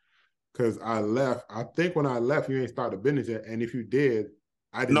home, because I left. I think when I left, you ain't started the business yet, and if you did,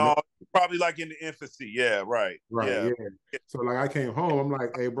 I didn't. No, probably like in the infancy. Yeah, right. Yeah. So like I came home, I'm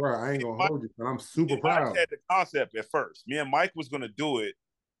like, hey, bro, I ain't gonna hold you, but I'm super proud. Mike had the concept at first. Me and Mike was gonna do it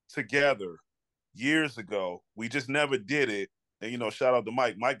together years ago. We just never did it. And you know, shout out to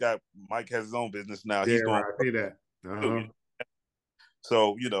Mike. Mike has his own business now. He's doing. I see that.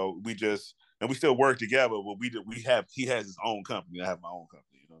 So you know, we still work together. But he has his own company. I have my own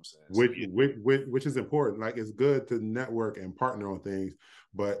company. You know what I'm saying? Which is important. Like, it's good to network and partner on things,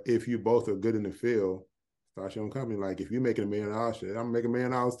 but if you both are good in the field, start your own company. Like, if you're making $1 million, shit, I'm making $1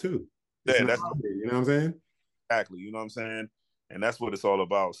 million too. You know what I'm saying? Exactly. You know what I'm saying? And that's what it's all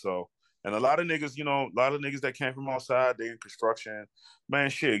about. So, and a lot of niggas, that came from outside, they in construction, man.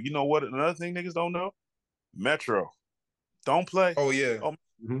 Shit, you know what? Another thing niggas don't know, Metro, don't play. Oh yeah.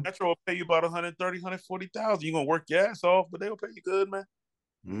 Metro will pay you about 130, 140,000. You're gonna work your ass off, but they'll pay you good,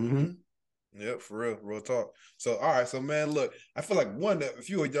 man. Yep, for real talk. So, all right, so man, look, I feel like if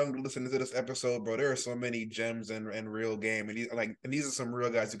you are young listening to this episode, bro, there are so many gems and real game, and these are some real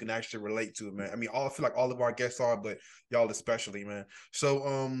guys you can actually relate to, man. I mean, I feel like all of our guests are, but y'all especially, man. So,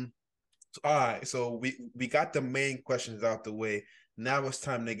 all right, so we got the main questions out the way. Now it's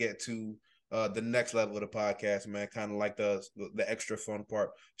time to get to the next level of the podcast, man. Kind of like the extra fun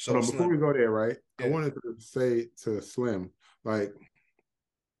part. So before we go there, right? Yeah. I wanted to say to Slim, like,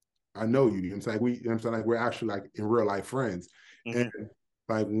 I know you. You know what I'm saying? You know what I'm saying? Like, we're actually like in real life friends. And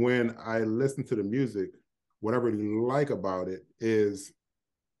like, when I listen to the music, what I really like about it is,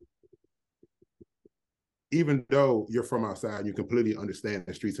 even though you're from outside, you completely understand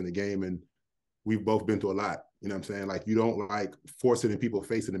the streets and the game, and we've both been through a lot. You know what I'm saying? Like, you don't like force it in people's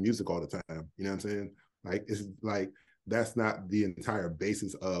face in the music all the time. You know what I'm saying? Like, it's like, that's not the entire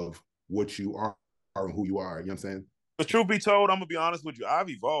basis of what you are and who you are. You know what I'm saying? But truth be told, I'm gonna be honest with you, I've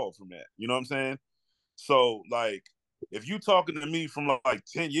evolved from that. You know what I'm saying? So like, if you talking to me from like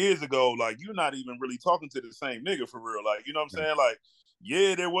 10 years ago, like, you're not even really talking to the same nigga for real. Like, you know what I'm saying? Like,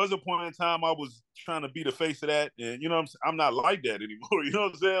 yeah, there was a point in time I was trying to be the face of that, and you know what I'm saying? I'm not like that anymore. You know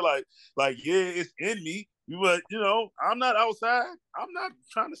what I'm saying? Like yeah, it's in me, but you know, I'm not outside. I'm not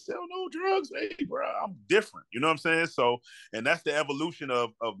trying to sell no drugs. Hey, bro, I'm different. You know what I'm saying? So, and that's the evolution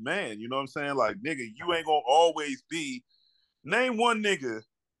of man. You know what I'm saying? Like, nigga, you ain't gonna always be. Name one nigga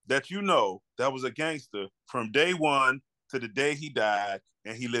that you know that was a gangster from day one to the day he died,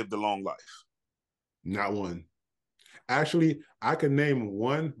 and he lived a long life. Not one. Actually, I can name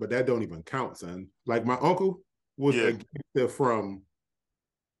one, but that don't even count, son. Like, my uncle was a gangster from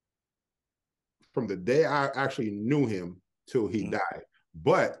the day I actually knew him till he died.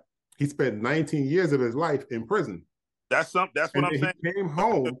 But he spent 19 years of his life in prison. That's what I'm saying. He came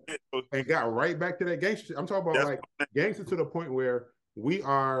home and got right back to that gangster. I'm talking about like gangster to the point where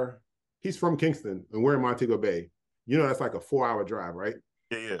he's from Kingston and we're in Montego Bay. You know, that's like a 4-hour drive, right?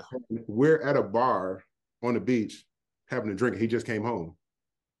 Yeah. We're at a bar on the beach having a drink. He just came home.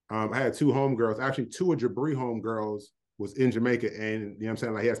 I had 2 homegirls. Actually, 2 of Jabri homegirls was in Jamaica, and you know what I'm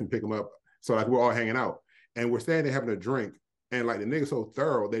saying? Like, he asked me to pick them up. So like, we're all hanging out, and we're standing there having a drink, and like, the nigga's so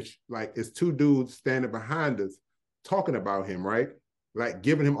thorough that like, it's 2 dudes standing behind us talking about him, right? Like,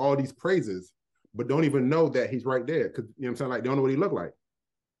 giving him all these praises, but don't even know that he's right there, because you know what I'm saying? Like, they don't know what he looked like.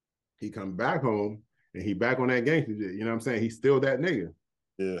 He come back home and he back on that gangster shit. You know what I'm saying? He's still that nigga.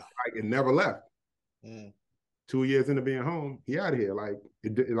 Yeah. Like, it never left. 2 years into being home, he out of here. Like,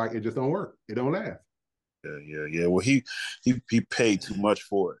 it just don't work. It don't last. Yeah. Well, he paid too much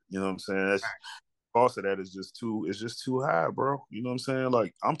for it. You know what I'm saying? That's cost of that is just too high, bro. You know what I'm saying?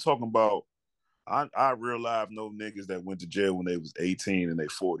 Like, I'm talking about, I real life know niggas that went to jail when they was 18 and they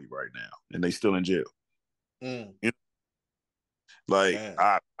 40 right now, and they still in jail. You know? Like,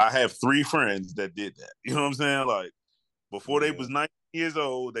 I have 3 friends that did that. You know what I'm saying? Like, Before they was 19 years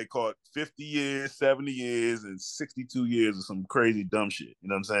old, they caught 50 years, 70 years, and 62 years of some crazy dumb shit. You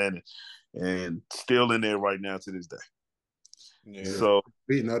know what I'm saying? And still in there right now to this day. Yeah. So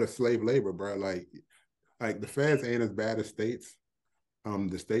beating other slave labor, bro. Like the feds ain't as bad as states,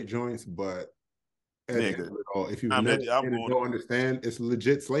 the state joints, but nigga, if you've never don't understand, it's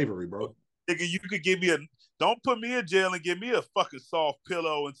legit slavery, bro. Nigga, you could give me don't put me in jail and give me a fucking soft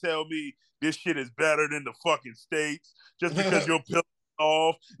pillow and tell me this shit is better than the fucking states just because your pillow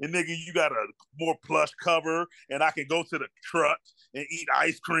off and nigga, you got a more plush cover and I can go to the truck and eat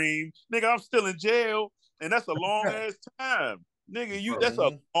ice cream. Nigga, I'm still in jail and that's a long ass time. Nigga, that's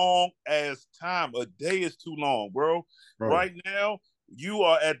a long ass time. A day is too long, bro. Right now, you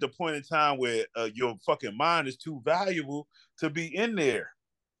are at the point in time where your fucking mind is too valuable to be in there.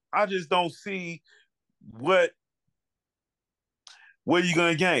 I just don't see what you're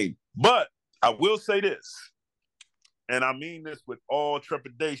gonna gain. But I will say this, and I mean this with all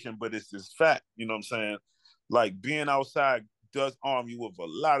trepidation, but it's this fact, you know what I'm saying? Like being outside does arm you with a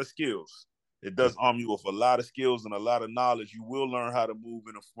lot of skills. It does arm you with a lot of skills and a lot of knowledge. You will learn how to move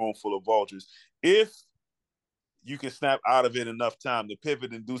in a room full of vultures. If you can snap out of it enough time to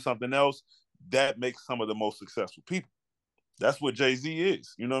pivot and do something else, that makes some of the most successful people. That's what Jay-Z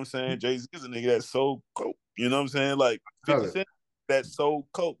is. You know what I'm saying? Jay-Z is a nigga that sold coke. You know what I'm saying? Like 50 Cent that sold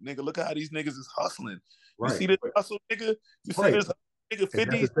coke. Nigga, look at how these niggas is hustling. You see this hustle, nigga? You see this nigga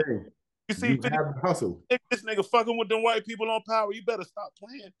 50? You see 50? Hustle. This nigga fucking with them white people on power. You better stop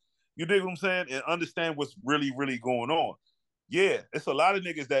playing. You dig what I'm saying? And understand what's really, really going on. Yeah, it's a lot of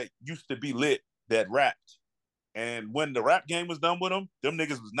niggas that used to be lit that rapped. And when the rap game was done with them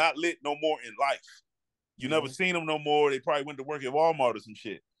niggas was not lit no more in life. You never seen them no more. They probably went to work at Walmart or some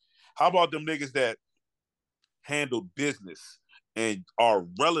shit. How about them niggas that handle business and are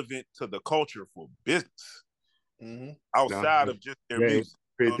relevant to the culture for business outside of just their music?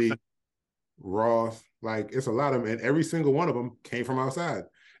 50, you know Ross, like it's a lot of them, and every single one of them came from outside.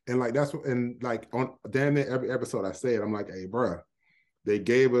 And like that's what, and like on damn near every episode I say it, I'm like, hey, bro, they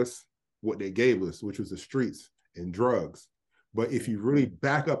gave us what they gave us, which was the streets and drugs. But if you really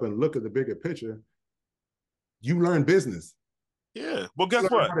back up and look at the bigger picture, you learn business. Yeah. Well, guess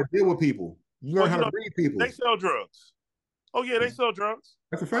what? How to deal with people. You learn how to read people. They sell drugs. Oh yeah, they sell drugs.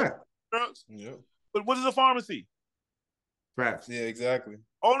 That's a fact. Drugs. Yeah. But what is a pharmacy? Facts. Yeah, exactly.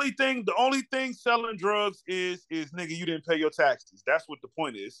 The only thing selling drugs is nigga, you didn't pay your taxes. That's what the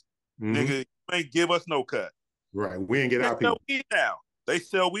point is. Nigga, you ain't give us no cut. Right. We ain't get our people. Weed now. They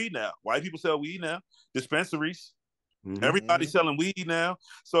sell weed now. White people sell weed now. Dispensaries. Everybody's selling weed now.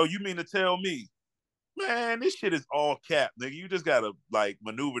 So you mean to tell me, man, this shit is all cap, nigga. You just gotta like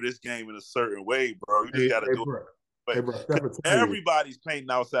maneuver this game in a certain way, bro. You just gotta do it. Everybody's painting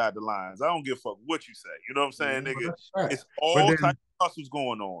outside the lines. I don't give a fuck what you say. You know what I'm saying, nigga? It's all types of hustles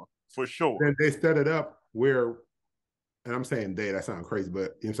going on for sure. Then they set it up where, and I'm saying that sounds crazy,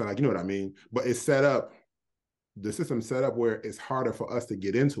 but you know what I mean. But it's set up. The system's set up where it's harder for us to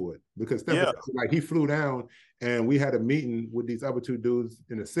get into it because like he flew down and we had a meeting with these other two dudes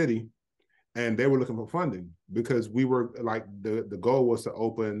in the city. And they were looking for funding because we were like the goal was to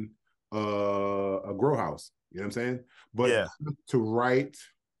open a grow house. You know what I'm saying? But to write,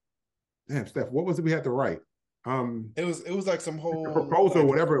 damn, Steph, what was it we had to write? It was like some whole proposal,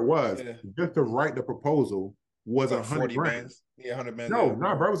 whatever it was. Yeah. Just to write the proposal was like 100 bands. Yeah, 100 bands. No,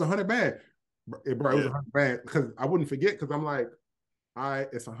 bro, it was 100 band. Bro, it was 100 band because I wouldn't forget because I'm like,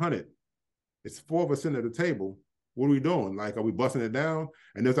 it's 100. It's 4 of us sitting at the table. What are we doing? Like, are we busting it down?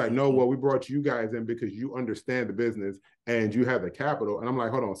 And it's like, no, well, we brought you guys in because you understand the business and you have the capital. And I'm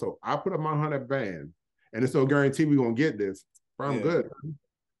like, hold on. So I put up my 100 band and it's no guarantee we're going to get this. But I'm good.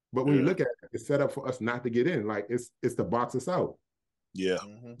 But when you look at it, it's set up for us not to get in. Like, it's to box us out. Yeah.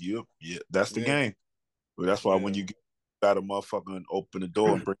 Yeah. That's the game. But that's why when you got a motherfucker and open the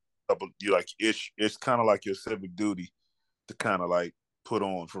door and bring up, you like, it's kind of like your civic duty to kind of like put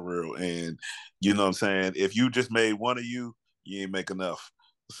on for real. And you know what I'm saying? If you just made one of you ain't make enough.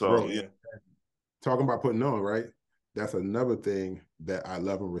 So talking about putting on, right? That's another thing that I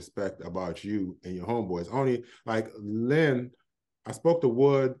love and respect about you and your homeboys. Only like Lynn, I spoke to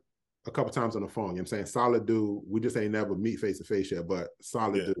Wood a couple times on the phone. You know what I'm saying? Solid dude. We just ain't never meet face to face yet, but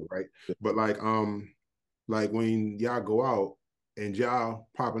solid dude, right? But like when y'all go out and y'all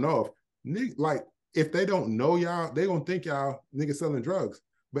popping off, like if they don't know y'all, they gonna think y'all niggas selling drugs.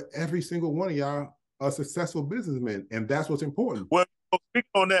 But every single one of y'all are successful businessmen, and that's what's important. Well, speak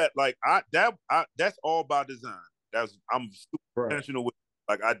on that. Like that's all by design. I'm super intentional with.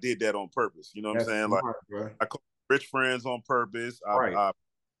 Like I did that on purpose. You know what I'm saying? Like I call rich friends on purpose. I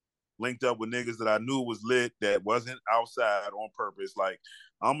linked up with niggas that I knew was lit that wasn't outside on purpose. Like,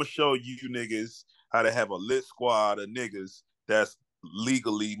 I'm gonna show you niggas how to have a lit squad of niggas that's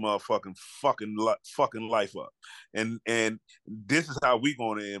legally motherfucking fucking life up, and this is how we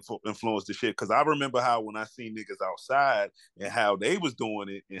gonna influence the shit. Because I remember how when I seen niggas outside and how they was doing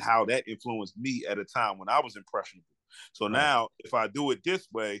it and how that influenced me at a time when I was impressionable. So now, if I do it this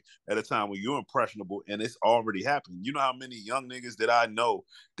way at a time when you're impressionable and it's already happening, you know how many young niggas that I know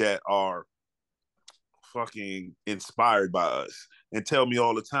that are fucking inspired by us and tell me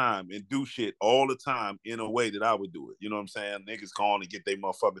all the time and do shit all the time in a way that I would do it. You know what I'm saying? Niggas going to get they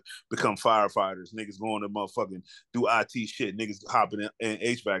motherfucking become firefighters. Niggas going to motherfucking do IT shit. Niggas hopping in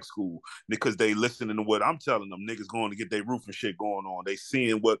HVAC school because they listening to what I'm telling them. Niggas going to get their roofing shit going on. They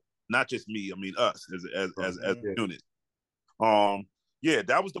seeing what, not just me, I mean us as a unit. Yeah,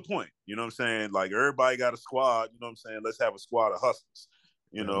 that was the point. You know what I'm saying? Like, everybody got a squad. You know what I'm saying? Let's have a squad of hustlers.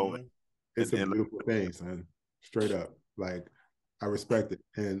 You know, it's a beautiful thing, son. Straight up, like, I respect it.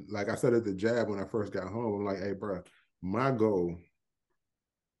 And like I said at the Jab when I first got home, I'm like, hey, bro, my goal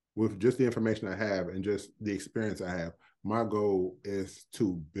with just the information I have and just the experience I have, my goal is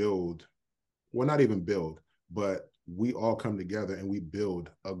to build, well, not even build, but we all come together and we build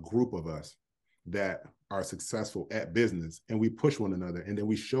a group of us that are successful at business, and we push one another, and then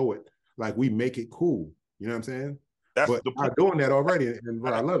we show it, like, we make it cool. You know what I'm saying? But I'm doing that already, and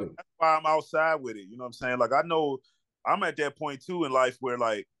bro, I love it. That's why I'm outside with it. You know what I'm saying? Like, I know I'm at that point too in life where,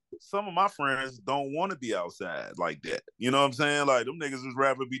 like, some of my friends don't want to be outside like that. You know what I'm saying? Like, them niggas would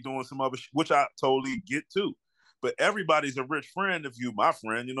rather be doing some other shit, which I totally get too. But everybody's a rich friend if you my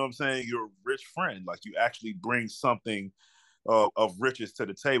friend. You know what I'm saying? You're a rich friend. Like, you actually bring something of riches to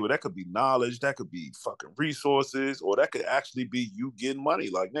the table. That could be knowledge, that could be fucking resources, or that could actually be you getting money.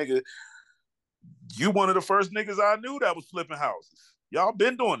 Like, nigga, you one of the first niggas I knew that was flipping houses. Y'all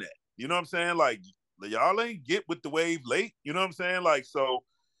been doing that. You know what I'm saying? Like, y'all ain't get with the wave late. You know what I'm saying? Like, so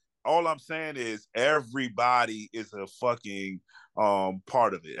all I'm saying is everybody is a fucking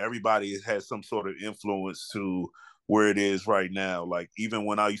part of it. Everybody has some sort of influence to where it is right now. Like, even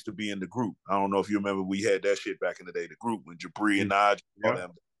when I used to be in the group, I don't know if you remember, we had that shit back in the day, the group, when Jabri and Naj, all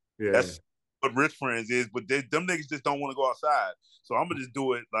them. Yeah. That's what rich friends is, but them niggas just don't want to go outside. So I'm gonna just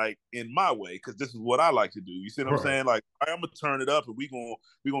do it like in my way, because this is what I like to do. You see what I'm saying? Like, I'm gonna turn it up, and we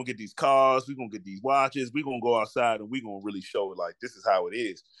gonna get these cars, we gonna get these watches, we gonna go outside, and we gonna really show it like this is how it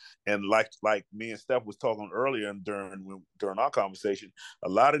is. And like me and Steph was talking earlier during our conversation, a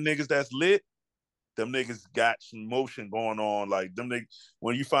lot of niggas that's lit, them niggas got some motion going on. Like, them niggas,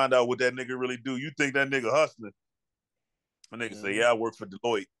 when you find out what that nigga really do, you think that nigga hustling. A nigga say, yeah, I work for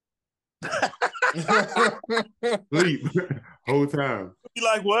Deloitte. Sleep whole time. Be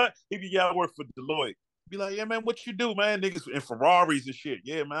like, what? He be, yeah, I work for Deloitte. Be like, yeah, man, what you do, man? Niggas in Ferraris and shit.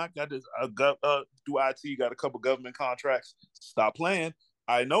 Yeah, man, I got this. I got do IT, got a couple government contracts. Stop playing.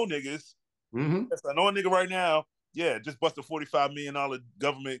 I know niggas. Mm-hmm. Yes, I know a nigga right now. Yeah, just bust a $45 million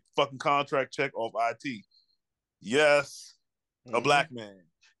government fucking contract check off IT. Yes, a black man.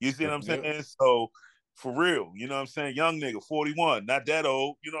 You see what I'm saying? So, for real, you know what I'm saying? Young nigga, 41, not that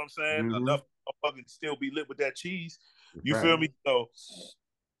old. You know what I'm saying? Mm-hmm. Enough to fucking still be lit with that cheese. You feel me? So,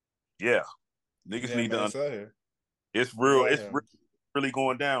 yeah, niggas need to understand. It's real. It's really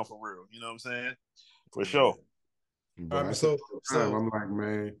going down for real. You know what I'm saying? For sure. So I'm like,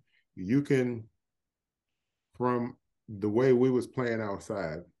 man, you can, from the way we was playing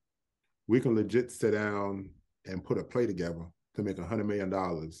outside, we can legit sit down and put a play together to make $100 million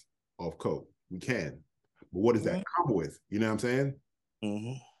off coke. We can. But what does that come with? You know what I'm saying?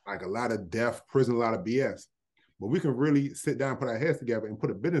 Mm-hmm. Like, a lot of death, prison, a lot of BS. But we can really sit down, put our heads together, and put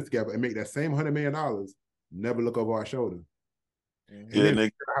a business together and make that same $100 million, never look over our shoulder. And then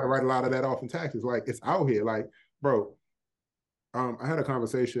figure out how to write a lot of that off in taxes. Like, it's out here. Like, bro, I had a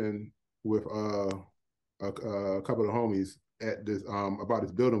conversation with a couple of homies at this about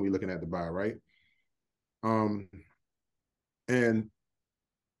this building we're looking at to buy, right? And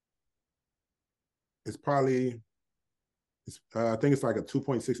it's probably, I think it's like a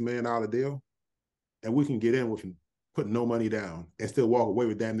 $2.6 million deal, and we can get in with put no money down and still walk away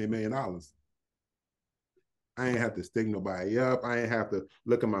with damn near $1 million. I ain't have to stick nobody up. I ain't have to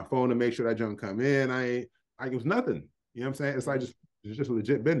look at my phone to make sure that junk come in. It was nothing. You know what I'm saying? It's like it's just a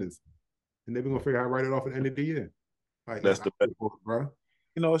legit business, and they're gonna figure out how to write it off at the end of the year. Like, that's the best, bro.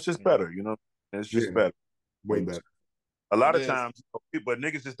 You know, it's just better. You know, it's just better, way better. A lot of times, but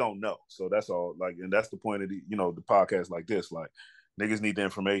niggas just don't know. So that's all. Like, and that's the point of the podcast like this. Like, niggas need the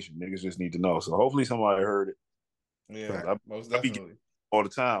information. Niggas just need to know. So hopefully somebody heard it. Yeah, most definitely. all the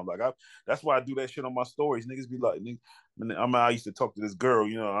time. Like that's why I do that shit on my stories. Niggas be like, I used to talk to this girl,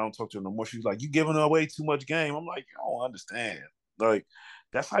 you know, I don't talk to her no more. She's like, you giving away too much game. I'm like, you don't understand. Like,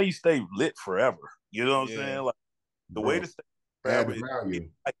 that's how you stay lit forever. You know what I'm saying? Like the way to stay forever is value.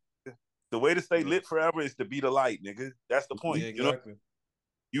 the way to stay lit forever is to be the light, nigga. That's the point. Yeah, exactly.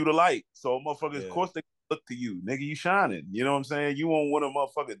 You the light. So motherfuckers, of course they look to you. Nigga, you shining. You know what I'm saying? You won't want a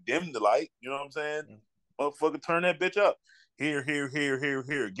motherfucker dim the light. You know what I'm saying? Motherfucker, turn that bitch up. Here.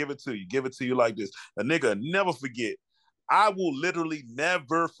 Give it to you. Give it to you like this. A nigga never forget. I will literally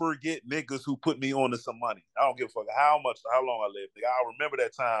never forget niggas who put me on to some money. I don't give a fuck how long I live. Nigga, I remember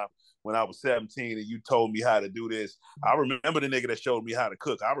that time when I was 17 and you told me how to do this. I remember the nigga that showed me how to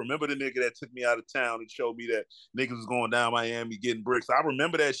cook. I remember the nigga that took me out of town and showed me that niggas was going down Miami getting bricks. I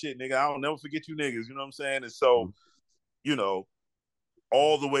remember that shit, nigga. I'll never forget you niggas. You know what I'm saying? And so, you know,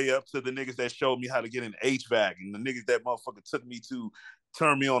 all the way up to the niggas that showed me how to get an HVAC and the niggas that motherfucker took me to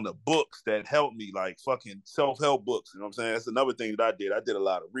turn me on the books that helped me, like fucking self-help books. You know what I'm saying? That's another thing that I did. I did a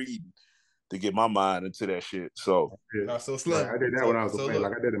lot of reading to get my mind into that shit. So, so Slim, I did that when I was away.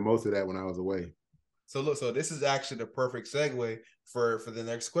 Like I did most of that when I was away. So this is actually the perfect segue for the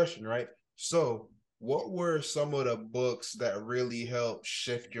next question, right? So what were some of the books that really helped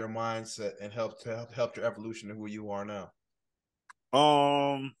shift your mindset and help your evolution to who you are now?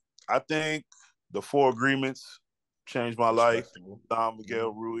 I think The Four Agreements changed my life. Don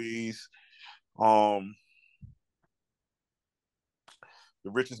Miguel Ruiz. The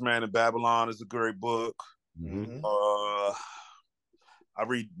Richest Man in Babylon is a great book. I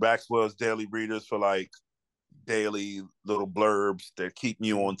read Maxwell's Daily Readers for like daily little blurbs that keep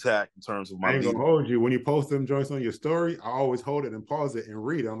me on tack in terms of my. I ain't gonna hold you when you post them joints on your story. I always hold it and pause it and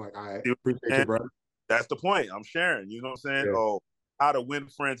read it. I'm like, I appreciate you, brother. That's the point. I'm sharing. You know what I'm saying? Yeah. How to Win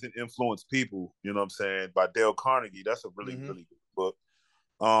Friends and Influence People. You know what I'm saying? By Dale Carnegie. That's a really really good book.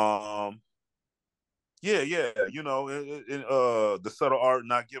 Yeah. You know, The Subtle Art of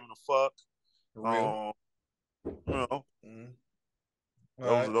Not Giving a Fuck. You know.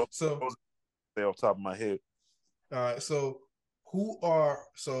 Those are off the top of my head. All right. So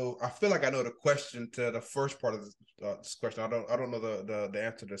I feel like I know the question to the first part of this question. I don't know the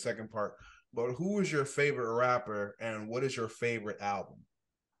answer to the second part. But who is your favorite rapper and what is your favorite album?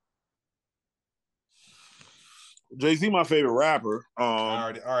 Jay-Z, my favorite rapper.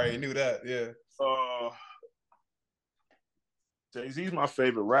 I already knew that. Yeah. Jay-Z's my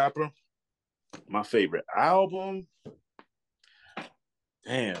favorite rapper. My favorite album.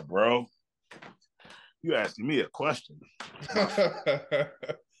 Damn, bro. You asking me a question.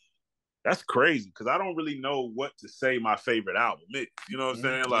 That's crazy because I don't really know what to say my favorite album is. You know what I'm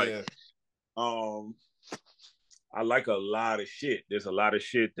saying? Like, I like a lot of shit. There's a lot of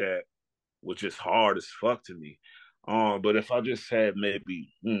shit that was just hard as fuck to me. But if I just had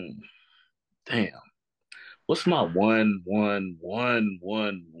maybe, damn, what's my one?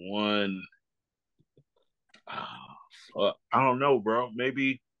 Fuck. I don't know, bro.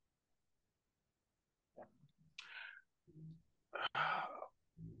 Maybe.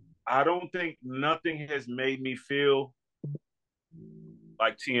 I don't think nothing has made me feel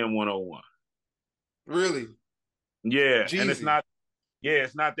like TM 101. Really? Yeah, Jeezy. And it's not. Yeah,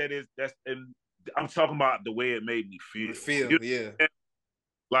 it's not that and I'm talking about the way it made me feel. You know yeah.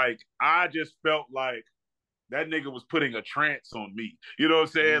 Like I just felt like that nigga was putting a trance on me. You know what I'm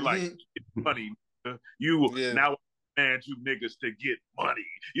saying? Like money. Now man, you niggas to get money.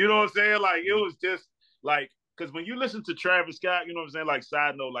 You know what I'm saying? Like it was just like because when you listen to Travis Scott, you know what I'm saying? Like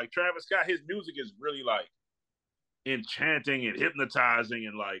side note, like Travis Scott, his music is really like enchanting and hypnotizing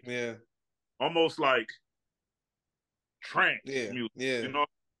and like almost like trance music. You know,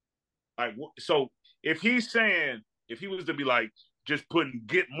 like so if he was to be like just putting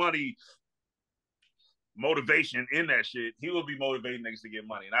get money motivation in that shit, he would be motivating niggas to get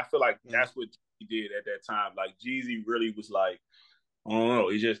money. And I feel like that's what he did at that time. Like Jeezy really was like, I don't know,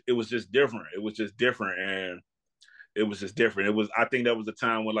 it was just different. It was just different. And it was just different. I think that was a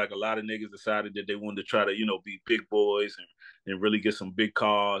time when like a lot of niggas decided that they wanted to try to, you know, be big boys and really get some big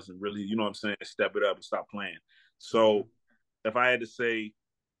cars and really, you know what I'm saying, step it up and stop playing. So if I had to say,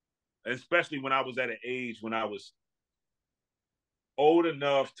 especially when I was at an age when I was old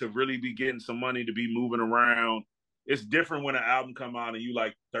enough to really be getting some money to be moving around, it's different when an album come out and you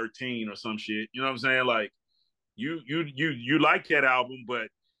like 13 or some shit. You know what I'm saying? Like you like that album, but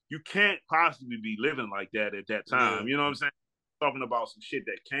you can't possibly be living like that at that time. You know what I'm saying? Talking about some shit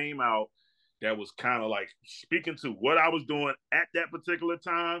that came out that was kind of like speaking to what I was doing at that particular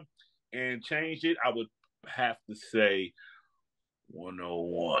time and changed it. I would have to say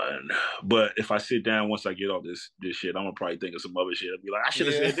 101. But if I sit down once I get off this shit, I'm gonna probably think of some other shit. I'll be like, I should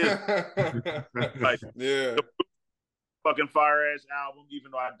have said this. Like, yeah. Fucking fire ass album,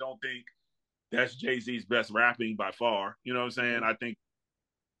 even though I don't think that's Jay-Z's best rapping by far. You know what I'm saying? I think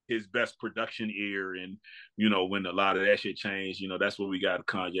his best production ear, and when a lot of that shit changed, that's what we got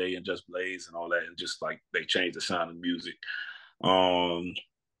Kanye and Just Blaze and all that, and just like they changed the sound of music.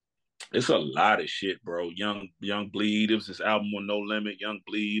 It's a lot of shit, bro. Young Bleed. It was this album on No Limit. Young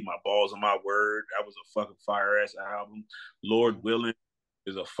Bleed. My Balls on My Word. That was a fucking fire ass album. Lord Willing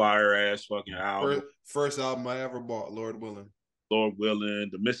is a fire ass fucking album. First album I ever bought. Lord Willing. Lord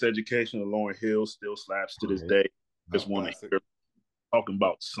Willing. The Miseducation of Lauryn Hill still slaps to this day. Just want to hear talking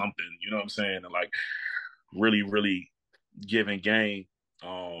about something. You know what I'm saying? And like really, really giving game.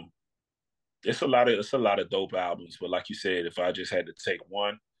 It's a lot of dope albums. But like you said, if I just had to take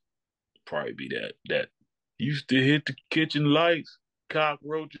one, probably be that used to hit the kitchen lights,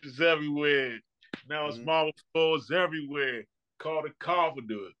 cockroaches everywhere. Now it's marble floors everywhere. Call the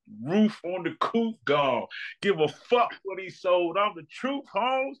carpenter, roof on the coop gone. Give a fuck what he sold. I'm the truth,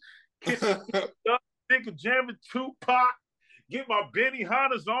 Holmes. Nigga jamming Tupac. Get my Benny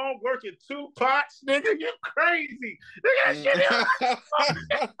Hanna's on, working 2 pots, nigga. You crazy. Nigga,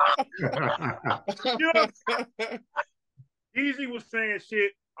 Jeezy was saying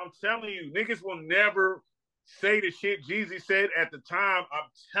shit. I'm telling you, niggas will never say the shit Jeezy said at the time. I'm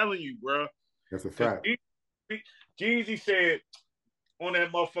telling you, bro. That's a fact. Jeezy said on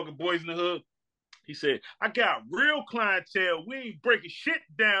that motherfucking Boys in the Hood, he said, I got real clientele. We ain't breaking shit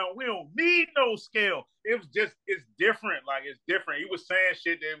down. We don't need no scale. It's different. Like, it's different. He was saying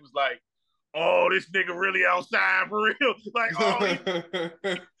shit that was like, oh, this nigga really outside for real. Like, oh,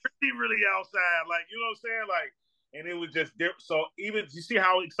 he really outside. Like, you know what I'm saying? Like, and it was just different. So even, you see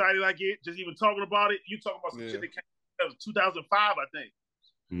how excited I get just even talking about it? You talking about some shit that came out 2005, I think.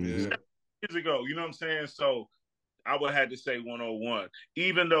 Yeah. Years ago, you know what I'm saying? So I would have to say 101,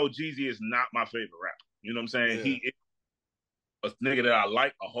 even though Jeezy is not my favorite rapper. You know what I'm saying? Yeah. He is a nigga that I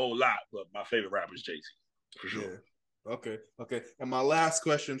like a whole lot, but my favorite rapper is Jay-Z, for sure. Yeah. Okay. And my last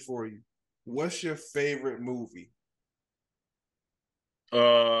question for you. What's your favorite movie?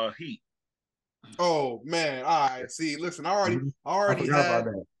 Heat. Oh man, all right. See, listen, I already had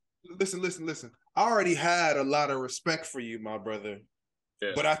listen. I already had a lot of respect for you, my brother.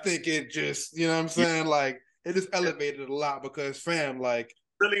 Yeah. But I think it just, you know what I'm saying? Yeah. Like, it just elevated a lot because, fam, like,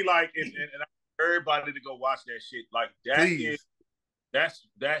 really, like, and everybody to go watch that shit. Like,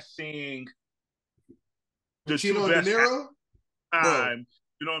 that's seeing the Pacino two best De Niro time.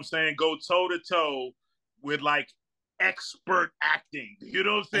 You know what I'm saying? Go toe to toe with like expert acting. You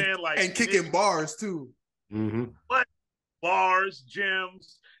know what I'm saying? And kicking bars too. Mm-hmm. What bars,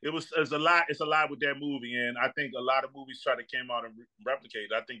 gems? It's a lot. It's a lot with that movie, and I think a lot of movies try to came out and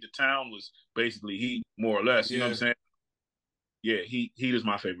replicate. I think The Town was basically Heat, more or less. You know what I'm saying? Yeah, Heat is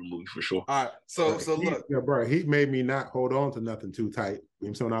my favorite movie for sure. All right, so look, yeah, bro, Heat made me not hold on to nothing too tight.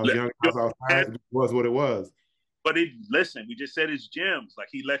 So when I was young, I was outside. It was what it was. But listen, we just said it's gems. Like,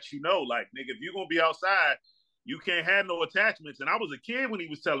 he lets you know, like, nigga, if you're gonna be outside, you can't have no attachments. And I was a kid when he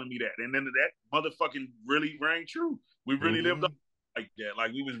was telling me that, and then that motherfucking really rang true. We really lived up like that.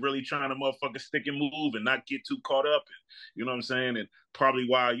 Like, we was really trying to motherfucking stick and move and not get too caught up. And, you know what I'm saying? And probably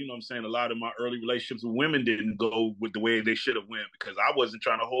why, you know what I'm saying, a lot of my early relationships with women didn't go with the way they should have went, because I wasn't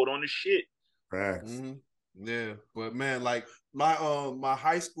trying to hold on to shit. Right. Mm-hmm. Yeah, but man, like my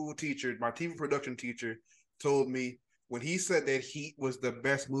high school teacher, my TV production teacher, told me when he said that Heat was the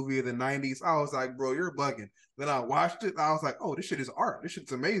best movie of the 90s, I was like, bro, you're bugging. Then I watched it, and I was like, oh, this shit is art. This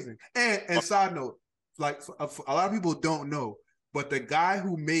shit's amazing. And side note, like, a lot of people don't know, but the guy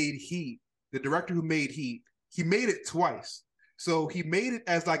who made Heat, the director who made Heat, he made it twice. So he made it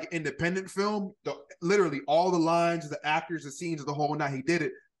as like an independent film, literally all the lines, the actors, the scenes, the whole night, he did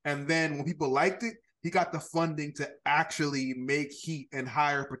it. And then when people liked it, he got the funding to actually make Heat and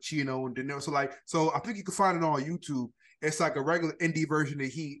hire Pacino and De Niro. So I think you can find it on YouTube. It's like a regular indie version of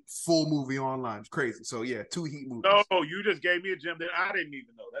Heat, full movie online. It's crazy. So yeah, 2 Heat movies. No, you just gave me a gem that I didn't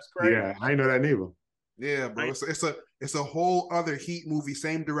even know. That's crazy. Yeah, I didn't know that neither. Yeah, bro. It's a whole other Heat movie,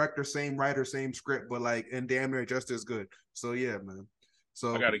 same director, same writer, same script, but like, and damn near just as good. So yeah, man.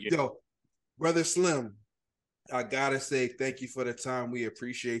 So Brother Slim, I gotta say thank you for the time. We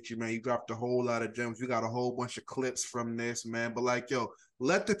appreciate you, man. You dropped a whole lot of gems. We got a whole bunch of clips from this, man. But like,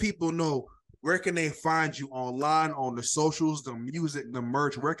 let the people know, where can they find you online, on the socials, the music, the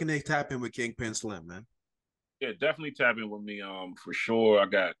merch? Where can they tap in with Kingpin Slim, man? Yeah, definitely tap in with me. For sure. I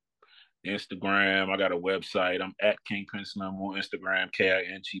got Instagram. I got a website. I'm at Kingpin Slim on Instagram,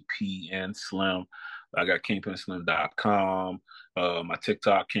 KINGPN Slim. I got KingpinSlim.com. My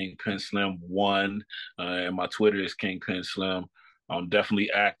TikTok KingpinSlim1, and my Twitter is KingpinSlim. I'm definitely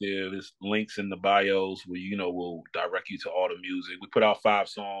active. There's links in the bios where will direct you to all the music. We put out 5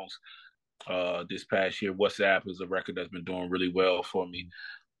 songs this past year. WhatsApp is a record that's been doing really well for me.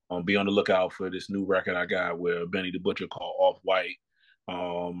 Be on the lookout for this new record I got with Benny the Butcher called Off White.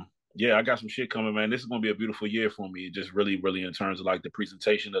 Yeah, I got some shit coming, man. This is gonna be a beautiful year for me. Just really, really in terms of like the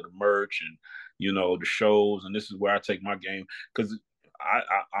presentation of the merch and the shows. And this is where I take my game because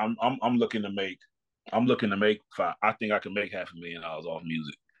I'm looking to make five. I think I can make $500,000 off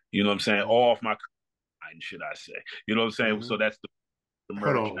music. You know what I'm saying? Off my should I say? You know what I'm saying? Mm-hmm. So that's the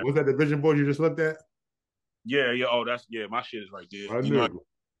merch. Hold on, was that the vision board you just looked at? Yeah. Oh, my shit is right there. I knew.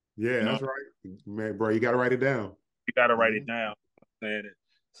 Yeah, that's right, man, bro. You got to write it down. You got to write it down.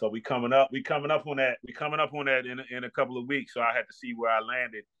 So we coming up on that. We coming up on that in a couple of weeks. So I had to see where I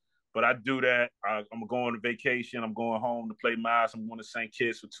landed. But I do that. I'm going on vacation. I'm going home to play Mass. I'm going to St.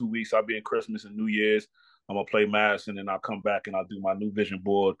 Kitts for 2 weeks. I'll be in Christmas and New Year's. I'm gonna play Mass, and then I'll come back and I'll do my new vision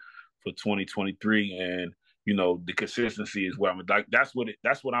board for 2023. And the consistency is where I'm like. That's what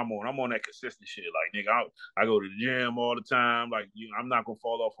I'm on. I'm on that consistent shit. Like, nigga, I go to the gym all the time. Like, I'm not gonna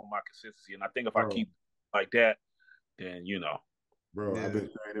fall off on my consistency. And I think if I keep like that, then Bro, I've been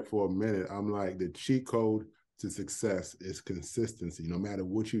saying it for a minute. I'm like, the cheat code to success is consistency. No matter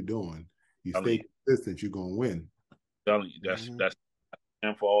what you're doing, you stay consistent, you're gonna win. I'm telling you, that's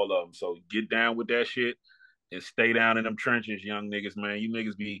for all of them. So get down with that shit and stay down in them trenches, young niggas, man. You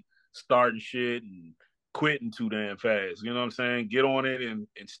niggas be starting shit and quitting too damn fast. You know what I'm saying? Get on it and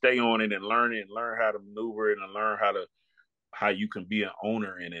stay on it and learn how to maneuver it and learn how you can be an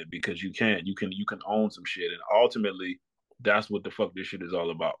owner in it, because you can own some shit. And ultimately, that's what the fuck this shit is all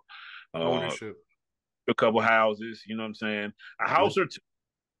about. Ownership. A couple houses, you know what I'm saying? A house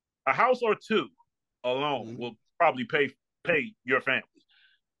or two alone will probably pay your family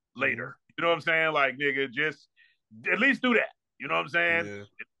later. You know what I'm saying? Like, nigga, just at least do that. You know what I'm saying? Yeah.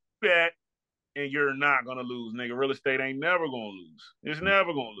 Do that, and you're not gonna lose, nigga. Real estate ain't never gonna lose. It's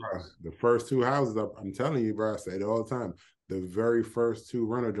never gonna lose. Bro, the first 2 houses, I'm telling you, bro, I say it all the time. The very first 2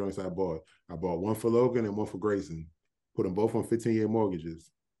 rental joints I bought one for Logan and one for Grayson. Put them both on 15-year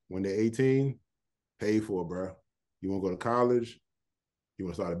mortgages. When they're 18, paid for, bro. You want to go to college? You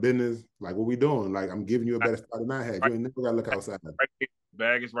want to start a business? Like, what we doing? Like, I'm giving you a better start than I had. You ain't never got to look outside.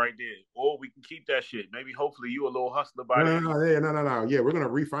 Bag is right there. Or we can keep that shit. Maybe, hopefully, you a little hustler by then. No. Yeah, we're going to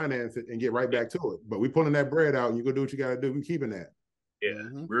refinance it and get right back to it. But we pulling that bread out, and you go do what you got to do. We keeping that. Yeah.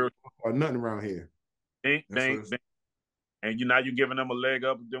 Real or nothing around here. Bang. And you're giving them a leg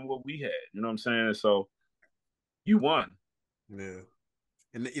up than what we had. You know what I'm saying? So you won. Yeah.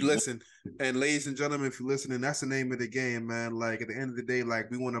 And listen, and ladies and gentlemen, if you're listening, that's the name of the game, man. Like, at the end of the day, like,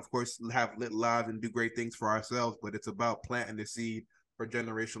 we want to, of course, have lit live and do great things for ourselves, but it's about planting the seed for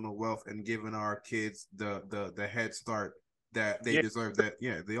generational wealth and giving our kids the head start that they deserve. That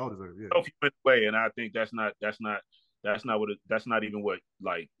they all deserve. Yeah. Way, and I think that's not even what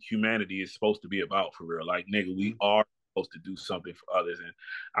like humanity is supposed to be about, for real. Like, nigga, we are supposed to do something for others, and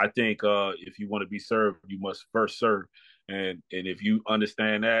I think if you want to be served, you must first serve. And if you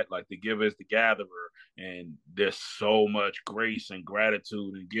understand that, like, the giver is the gatherer, and there's so much grace and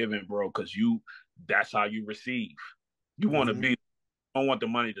gratitude and giving, bro, because that's how you receive. You want to be, don't want the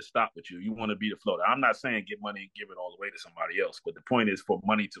money to stop with you. You want to be the flow. I'm not saying get money and give it all the way to somebody else, but the point is for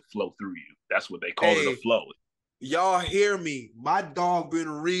money to flow through you. That's what they call it, a flow. Y'all hear me? My dog been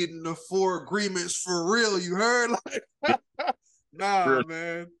reading the 4 agreements for real. You heard? Like, nah,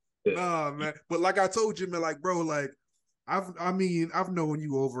 man. But like I told you, man, like, bro, like, I've known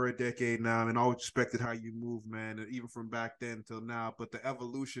you over a decade now, and always respected how you move, man, and even from back then till now. But the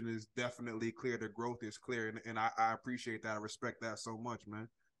evolution is definitely clear. The growth is clear, and I appreciate that. I respect that so much, man.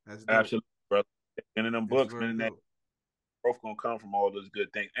 That's dope. Absolutely, brother. And in them books, man, that growth gonna come from all those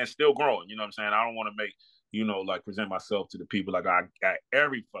good things, and still growing. You know what I'm saying? I don't want to make like present myself to the people like I got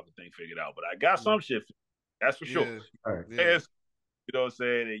every fucking thing figured out, but I got some shit. That's for sure. Yeah. You know what I'm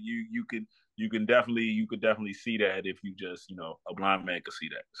saying? And you could definitely see that if you just, a blind man could see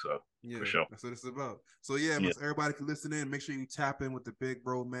that. So for sure. That's what it's about. So man, so everybody can listen in. Make sure you tap in with the big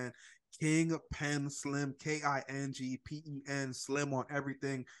bro, man. Kingpen Slim, KINGPEN Slim on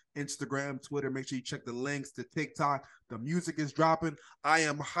everything. Instagram, Twitter. Make sure you check the links to TikTok. The music is dropping. I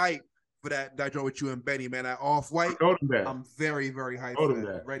am hyped for that joint with you and Benny, man. At Off White. I'm very, very hyped for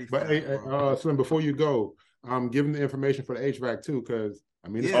that. Ready for that. Slim, before you go, I'm giving the information for the HVAC too, because I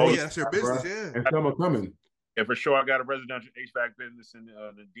mean, that's your business, and some are coming. Yeah, for sure. I got a residential HVAC business in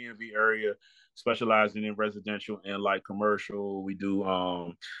the DMV area, specializing in residential and light commercial. We do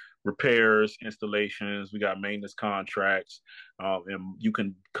repairs, installations. We got maintenance contracts. And you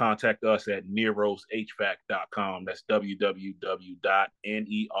can contact us at neroshvac.com. That's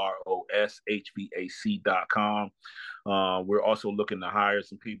www.neroshvac.com. We're also looking to hire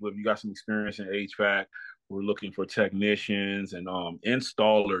some people. If you got some experience in HVAC, we're looking for technicians and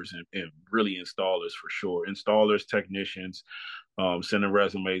installers and really installers for sure. Installers, technicians, sending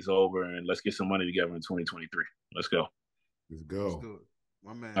resumes over, and let's get some money together in 2023. Let's go. Let's go. Let's do it.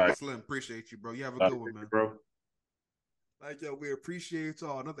 My man, All right. Slim, appreciate you, bro. You have a good one, man. Bro. Like, yo, we appreciate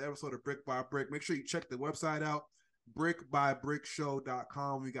y'all. Another episode of Brick by Brick. Make sure you check the website out,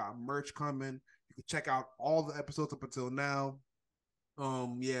 brickbybrickshow.com. We got merch coming. You can check out all the episodes up until now.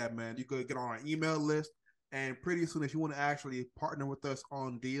 Yeah, man, you could get on our email list. And pretty soon, if you want to actually partner with us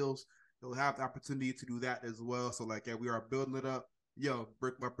on deals, you'll have the opportunity to do that as well. So, like, yeah, we are building it up. Yo,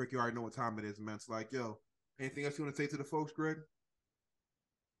 Brick by Brick, you already know what time it is, man. So, like, yo, anything else you want to say to the folks, Greg?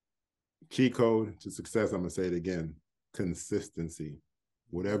 Key code to success, I'm going to say it again. Consistency.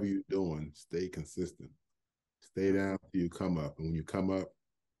 Whatever you're doing, stay consistent. Stay down till you come up. And when you come up,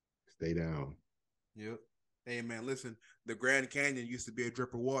 stay down. Yep. Hey, man, listen, the Grand Canyon used to be a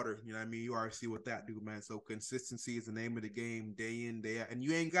drip of water. You know what I mean? You already see what that do, man. So consistency is the name of the game, day in, day out. And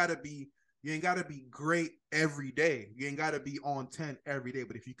you ain't gotta be great every day. You ain't gotta be on 10 every day.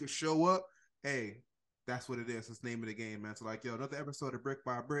 But if you could show up, hey, that's what it is. It's the name of the game, man. So, like, yo, another episode of Brick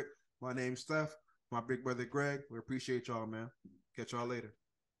by Brick. My name's Steph. My big brother Greg. We appreciate y'all, man. Catch y'all later.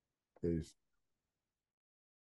 Peace.